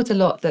we're taught a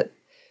lot that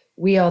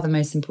we are the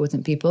most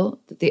important people,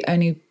 that the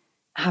only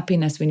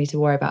happiness we need to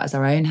worry about is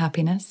our own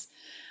happiness,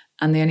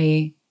 and the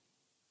only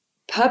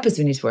purpose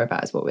we need to worry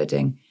about is what we're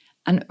doing.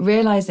 And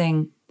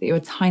realizing that you're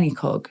a tiny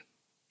cog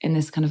in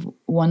this kind of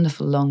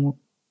wonderful long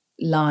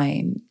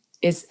line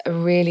is a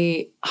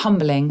really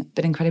humbling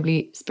but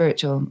incredibly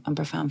spiritual and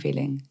profound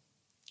feeling.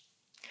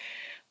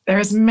 There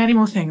is many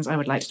more things I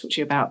would like to talk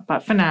to you about,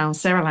 but for now,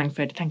 Sarah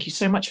Langford, thank you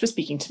so much for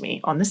speaking to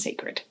me on The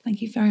Sacred.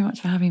 Thank you very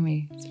much for having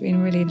me. It's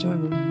been really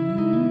enjoyable.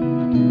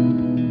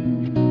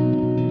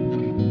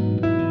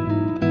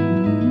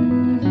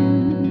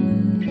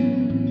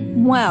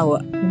 Well,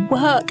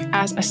 work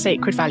as a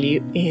sacred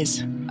value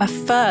is a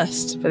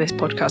first for this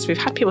podcast. We've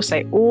had people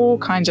say all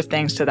kinds of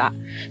things to that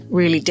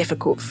really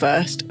difficult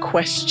first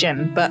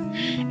question, but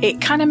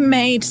it kind of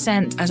made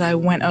sense as I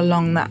went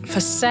along that for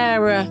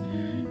Sarah,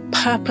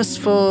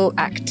 purposeful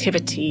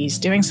activities,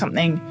 doing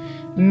something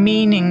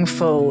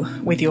meaningful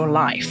with your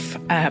life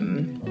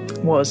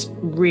was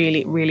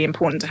really, really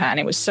important to her. And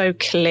it was so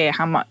clear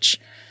how much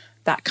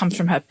that comes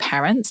from her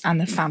parents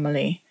and the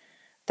family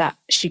that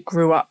she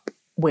grew up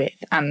with.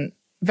 And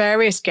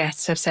various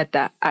guests have said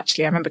that.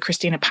 Actually, I remember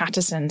Christina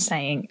Patterson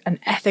saying an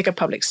ethic of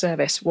public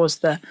service was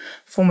the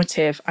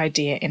formative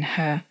idea in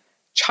her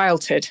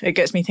childhood. It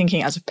gets me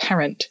thinking, as a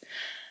parent,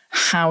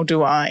 how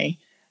do I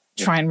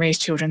try and raise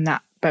children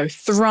that both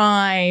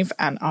thrive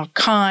and are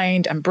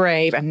kind and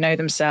brave and know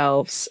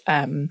themselves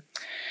and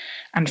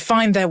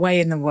find their way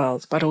in the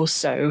world, but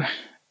also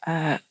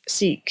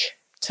seek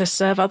to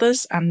serve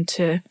others and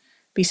to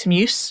be some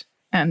use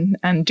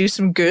and do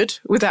some good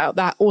without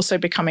that also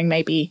becoming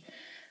maybe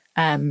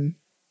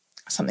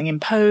something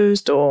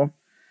imposed or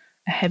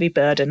a heavy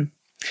burden.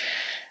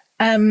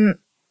 I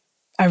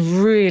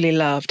really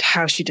loved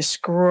how she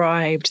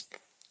described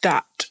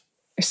that.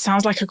 It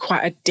sounds like a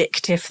quite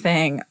addictive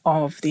thing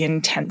of the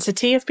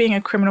intensity of being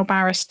a criminal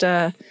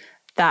barrister,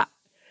 that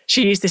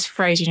she used this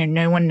phrase,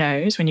 no one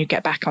knows when you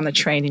get back on the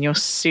train in your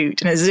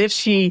suit. And as if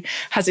she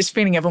has this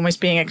feeling of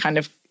almost being a kind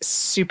of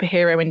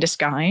superhero in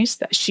disguise,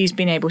 that she's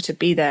been able to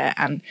be there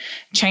and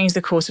change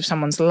the course of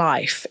someone's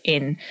life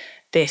in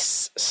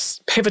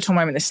this pivotal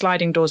moment, this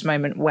sliding doors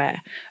moment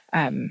where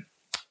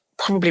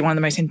probably one of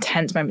the most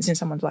intense moments in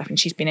someone's life, and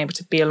she's been able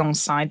to be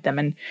alongside them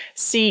and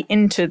see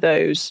into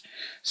those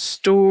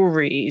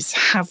stories,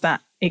 have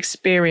that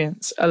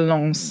experience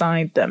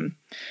alongside them.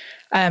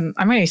 I'm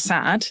really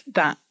sad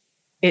that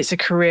it's a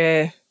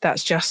career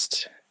that's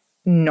just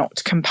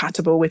not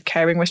compatible with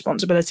caring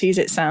responsibilities,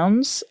 it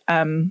sounds.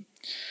 And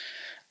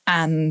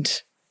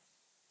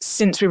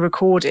since we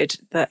recorded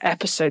the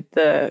episode,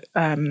 there's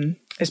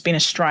been a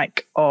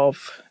strike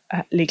of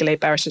legal aid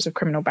barristers, of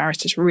criminal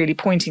barristers, really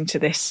pointing to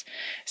this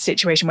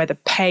situation where the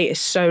pay is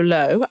so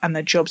low and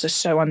the jobs are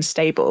so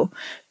unstable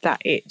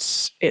that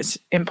it's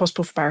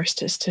impossible for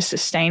barristers to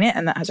sustain it,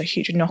 and that has a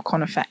huge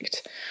knock-on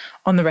effect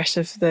on the rest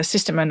of the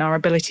system and our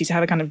ability to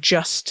have a kind of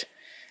just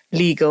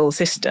legal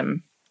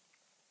system.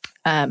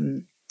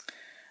 And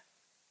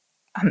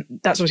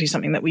that's obviously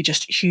something that we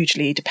just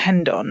hugely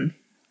depend on.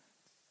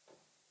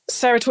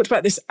 Sarah talked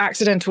about this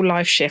accidental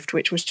life shift,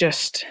 which was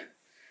just,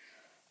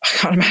 I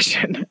can't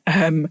imagine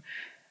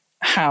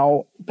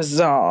how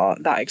bizarre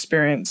that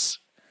experience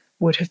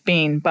would have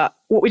been. But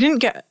what we didn't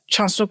get a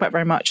chance to talk about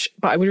very much,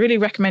 but I would really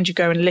recommend you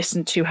go and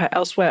listen to her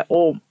elsewhere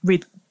or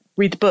read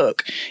the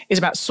book, is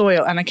about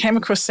soil. And I came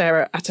across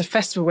Sarah at a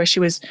festival where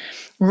she was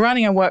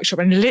running a workshop,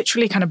 and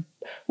literally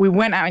we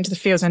went out into the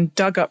fields and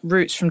dug up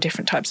roots from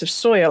different types of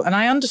soil. And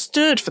I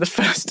understood for the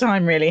first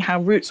time really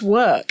how roots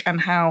work, and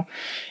how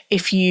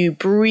if you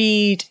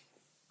breed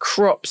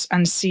crops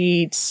and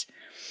seeds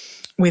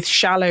with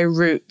shallow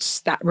roots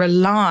that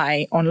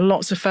rely on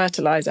lots of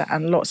fertilizer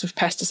and lots of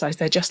pesticides,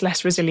 they're just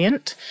less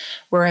resilient.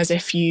 Whereas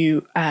if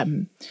you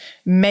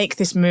make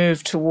this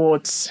move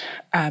towards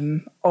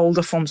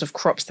older forms of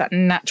crops that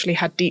naturally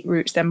had deep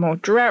roots, they're more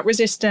drought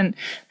resistant,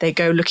 they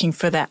go looking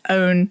for their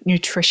own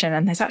nutrition,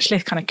 and there's actually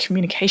a kind of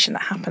communication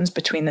that happens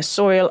between the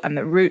soil and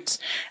the roots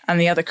and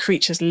the other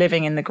creatures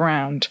living in the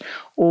ground,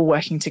 all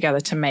working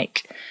together to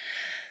make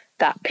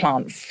that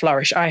plant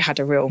flourish. I had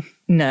a real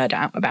nerd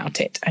out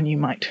about it, and you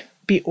might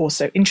be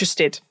also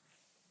interested.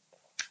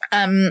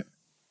 I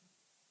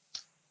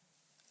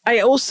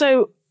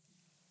also,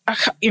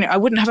 I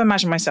wouldn't have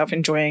imagined myself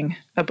enjoying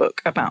a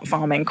book about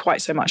farming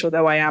quite so much,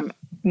 although I am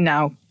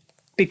now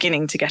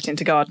beginning to get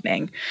into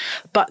gardening.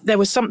 But there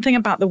was something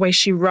about the way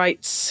she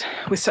writes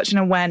with such an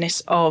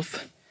awareness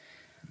of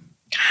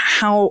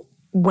how,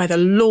 whether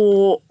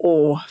law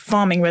or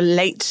farming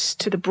relates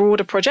to the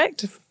broader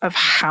project of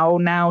how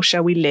now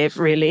shall we live,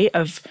 really,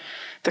 of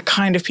the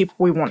kind of people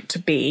we want to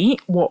be,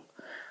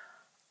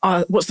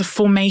 what's the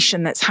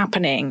formation that's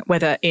happening,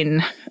 whether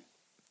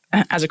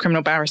as a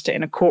criminal barrister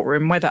in a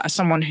courtroom, whether as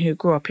someone who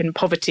grew up in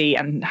poverty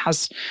and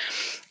has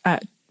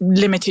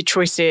limited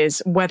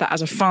choices, whether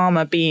as a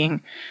farmer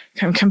being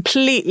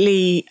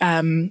completely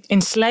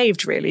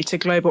enslaved really to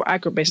global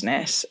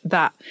agribusiness,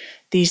 that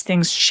these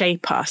things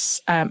shape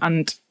us.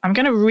 And I'm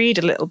going to read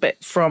a little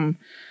bit from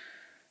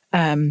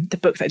the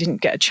book that I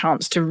didn't get a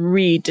chance to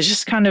read. It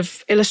just kind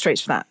of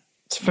illustrates that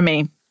for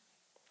me.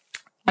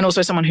 And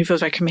also someone who feels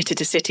very committed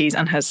to cities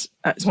and is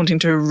wanting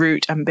to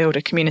root and build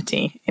a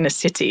community in a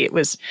city. It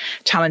was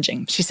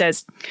challenging. She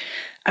says,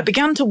 I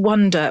began to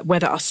wonder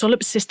whether our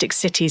solipsistic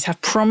cities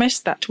have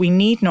promised that we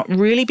need not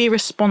really be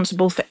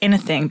responsible for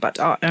anything but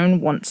our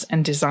own wants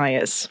and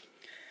desires.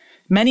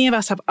 Many of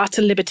us have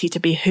utter liberty to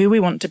be who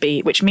we want to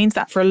be, which means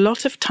that for a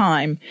lot of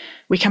time,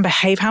 we can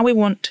behave how we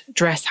want,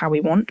 dress how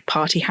we want,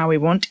 party how we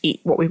want,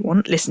 eat what we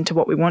want, listen to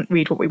what we want,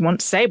 read what we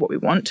want, say what we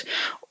want,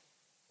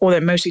 although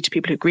mostly to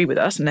people who agree with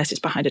us, unless it's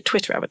behind a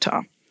Twitter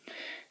avatar.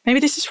 Maybe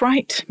this is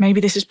right.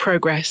 Maybe this is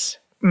progress.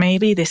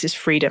 Maybe this is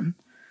freedom.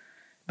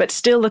 But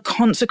still, the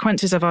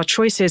consequences of our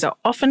choices are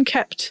often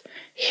kept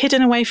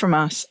hidden away from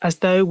us as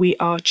though we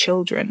are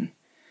children.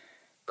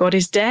 God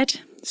is dead,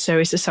 so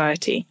is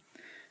society.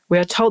 We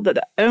are told that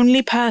the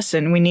only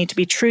person we need to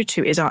be true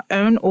to is our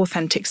own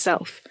authentic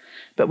self.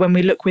 But when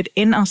we look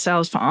within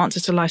ourselves for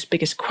answers to life's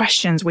biggest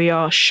questions, we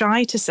are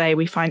shy to say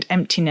we find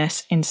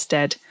emptiness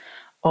instead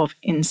of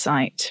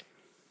insight.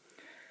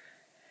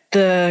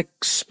 The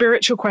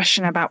spiritual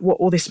question about what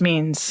all this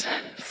means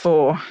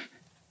for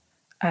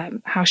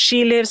how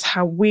she lives,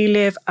 how we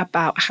live,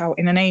 about how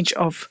in an age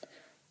of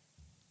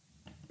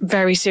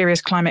very serious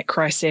climate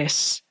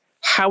crisis,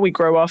 how we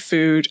grow our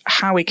food,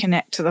 how we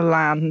connect to the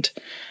land,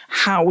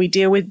 how we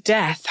deal with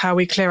death, how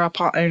we clear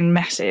up our own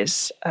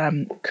messes,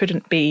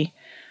 couldn't be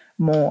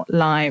more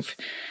live.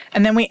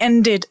 And then we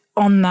ended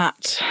on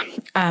that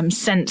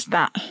sense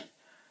that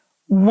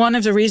one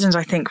of the reasons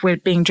I think we're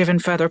being driven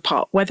further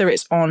apart, whether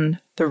it's on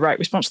the right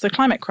response to the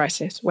climate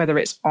crisis, whether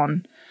it's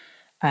on,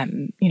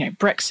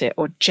 Brexit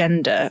or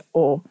gender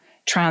or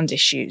trans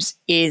issues,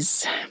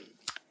 is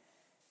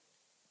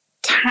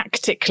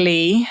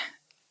tactically,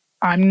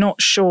 I'm not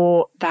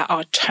sure that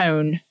our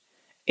tone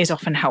is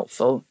often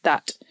helpful,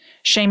 that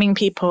shaming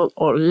people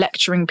or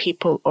lecturing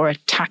people or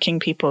attacking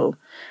people,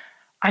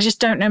 I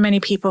just don't know many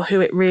people who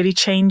it really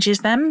changes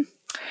them.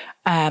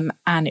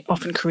 And it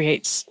often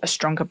creates a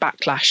stronger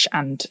backlash.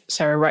 And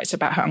Sarah writes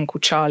about her Uncle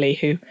Charlie,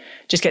 who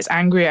just gets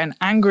angrier and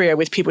angrier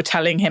with people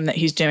telling him that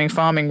he's doing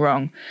farming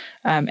wrong,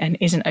 and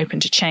isn't open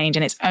to change.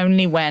 And it's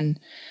only when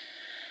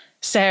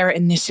Sarah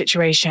in this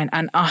situation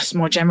and us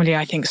more generally,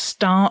 I think,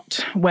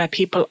 start where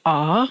people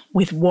are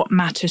with what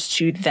matters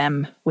to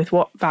them, with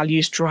what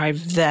values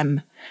drive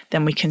them,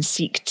 then we can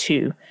seek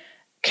to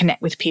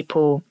connect with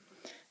people,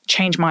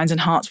 change minds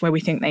and hearts where we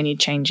think they need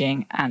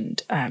changing,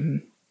 and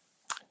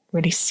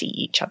really see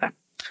each other.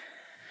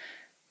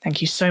 Thank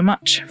you so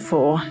much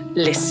for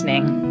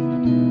listening.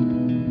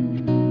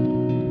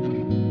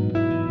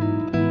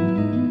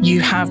 You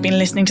have been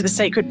listening to The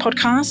Sacred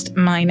Podcast.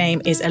 My name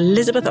is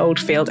Elizabeth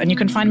Oldfield, and you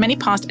can find many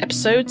past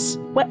episodes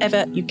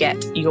wherever you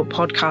get your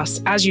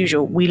podcasts. As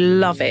usual, we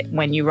love it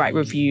when you write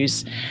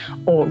reviews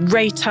or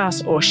rate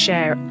us or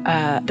share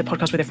the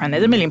podcast with a friend.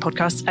 There's a million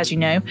podcasts, as you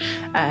know.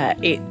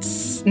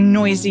 It's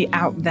noisy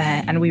out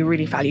there, and we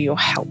really value your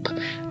help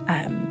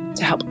to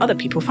help other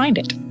people find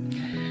it.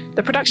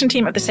 The production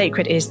team of The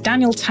Sacred is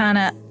Daniel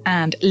Turner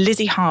and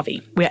Lizzie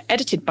Harvey. We are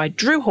edited by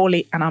Drew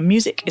Hawley, and our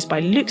music is by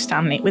Luke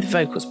Stanley with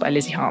vocals by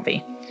Lizzie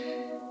Harvey.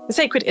 The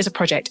Sacred is a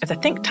project of the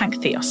think tank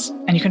Theos,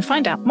 and you can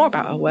find out more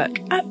about our work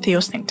at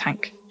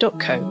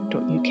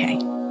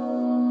theosthinktank.co.uk.